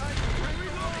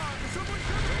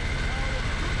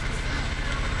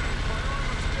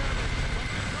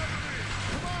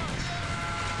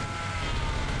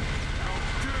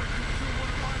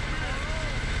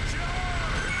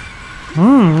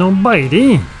 No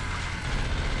bitey.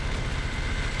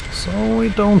 So we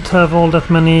don't have all that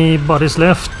many bodies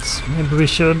left. Maybe we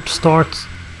should start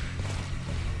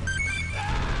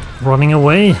running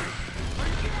away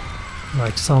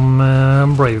like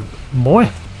some brave boy.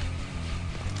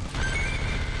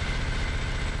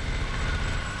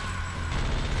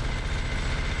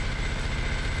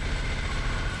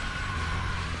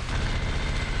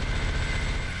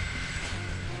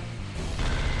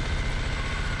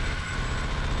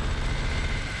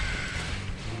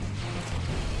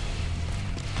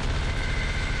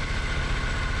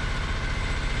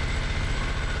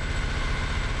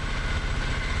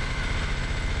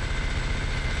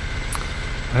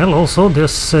 Well, also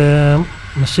this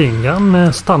machine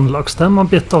gun stun locks them a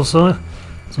bit also,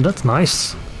 so that's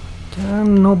nice.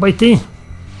 No bitey.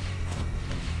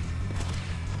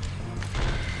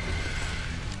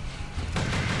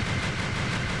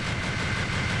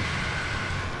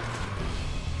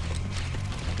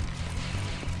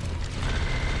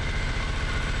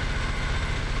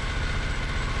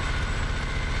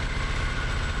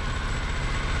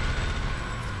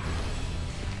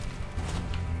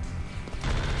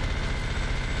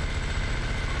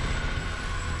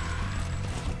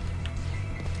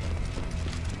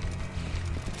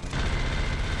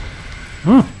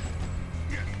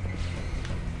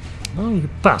 Oh, you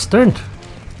bastard!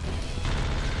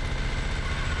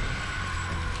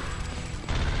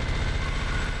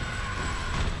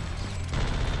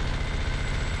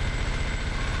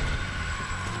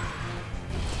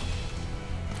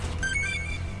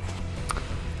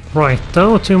 Right,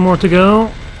 though, 2 more to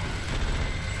go.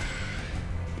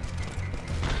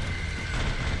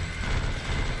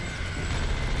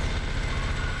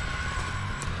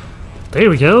 There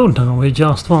we go. Now we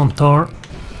just want our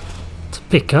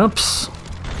pickups.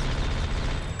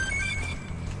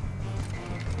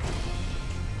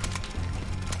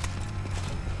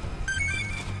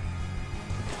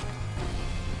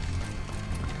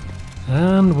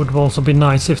 And would also be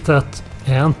nice if that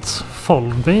ant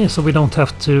followed me, so we don't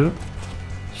have to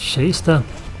chase that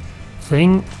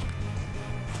thing.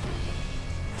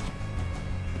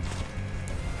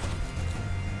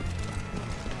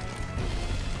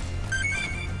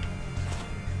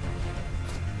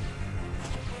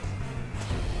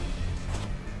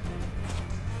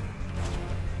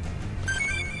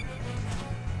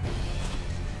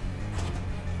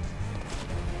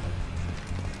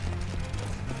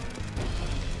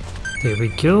 There we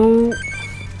go.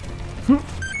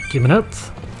 Give me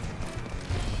that.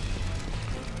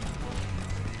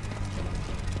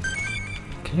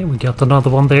 Okay, we got another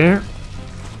one there.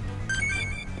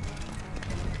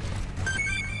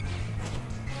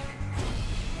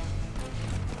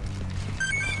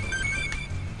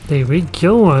 There we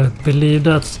go. I believe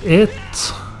that's it.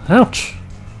 Ouch.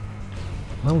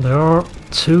 Well, there are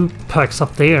 2 packs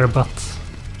up there, but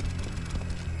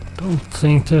don't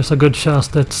think there's a good chance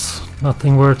that's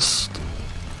nothing worth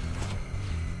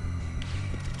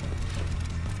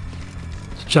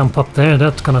to jump up there.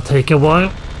 That's gonna take a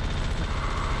while.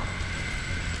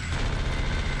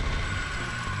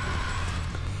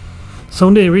 So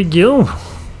there we go.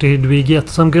 Did we get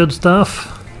some good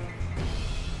stuff?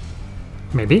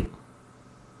 Maybe.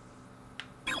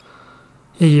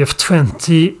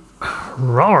 EF20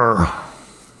 RAR.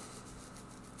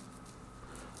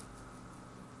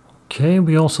 Okay,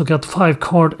 we also got 5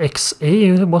 card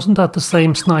XA. Wasn't that the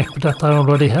same sniper that I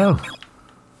already have?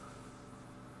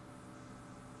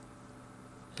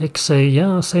 XA,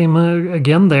 yeah, same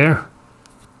again there.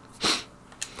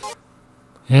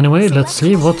 Anyway, let's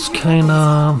see what's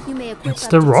kinda... It's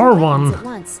the RAR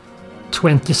one.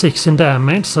 26 in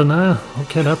damage, so now,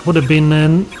 okay, that would have been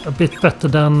a bit better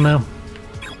than...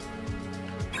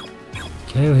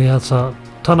 Okay, he has a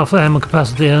ton of ammo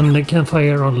capacity and he can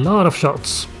fire a lot of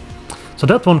shots. So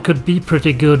that one could be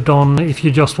pretty good on if you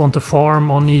just want to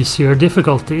farm on easier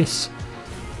difficulties.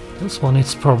 This one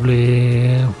is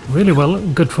probably really well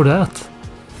good for that.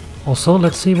 Also,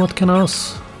 let's see what can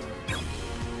else.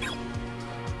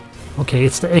 Okay,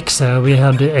 it's the XA. We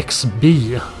have the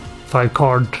XB 5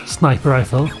 card sniper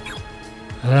rifle.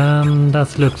 And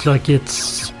that looks like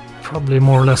it's probably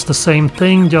more or less the same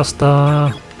thing, just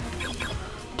not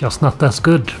as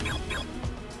good.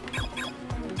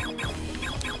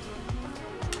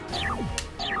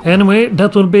 Anyway,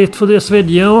 that will be it for this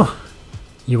video.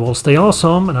 You all stay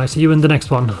awesome, and I see you in the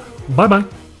next one. Bye bye!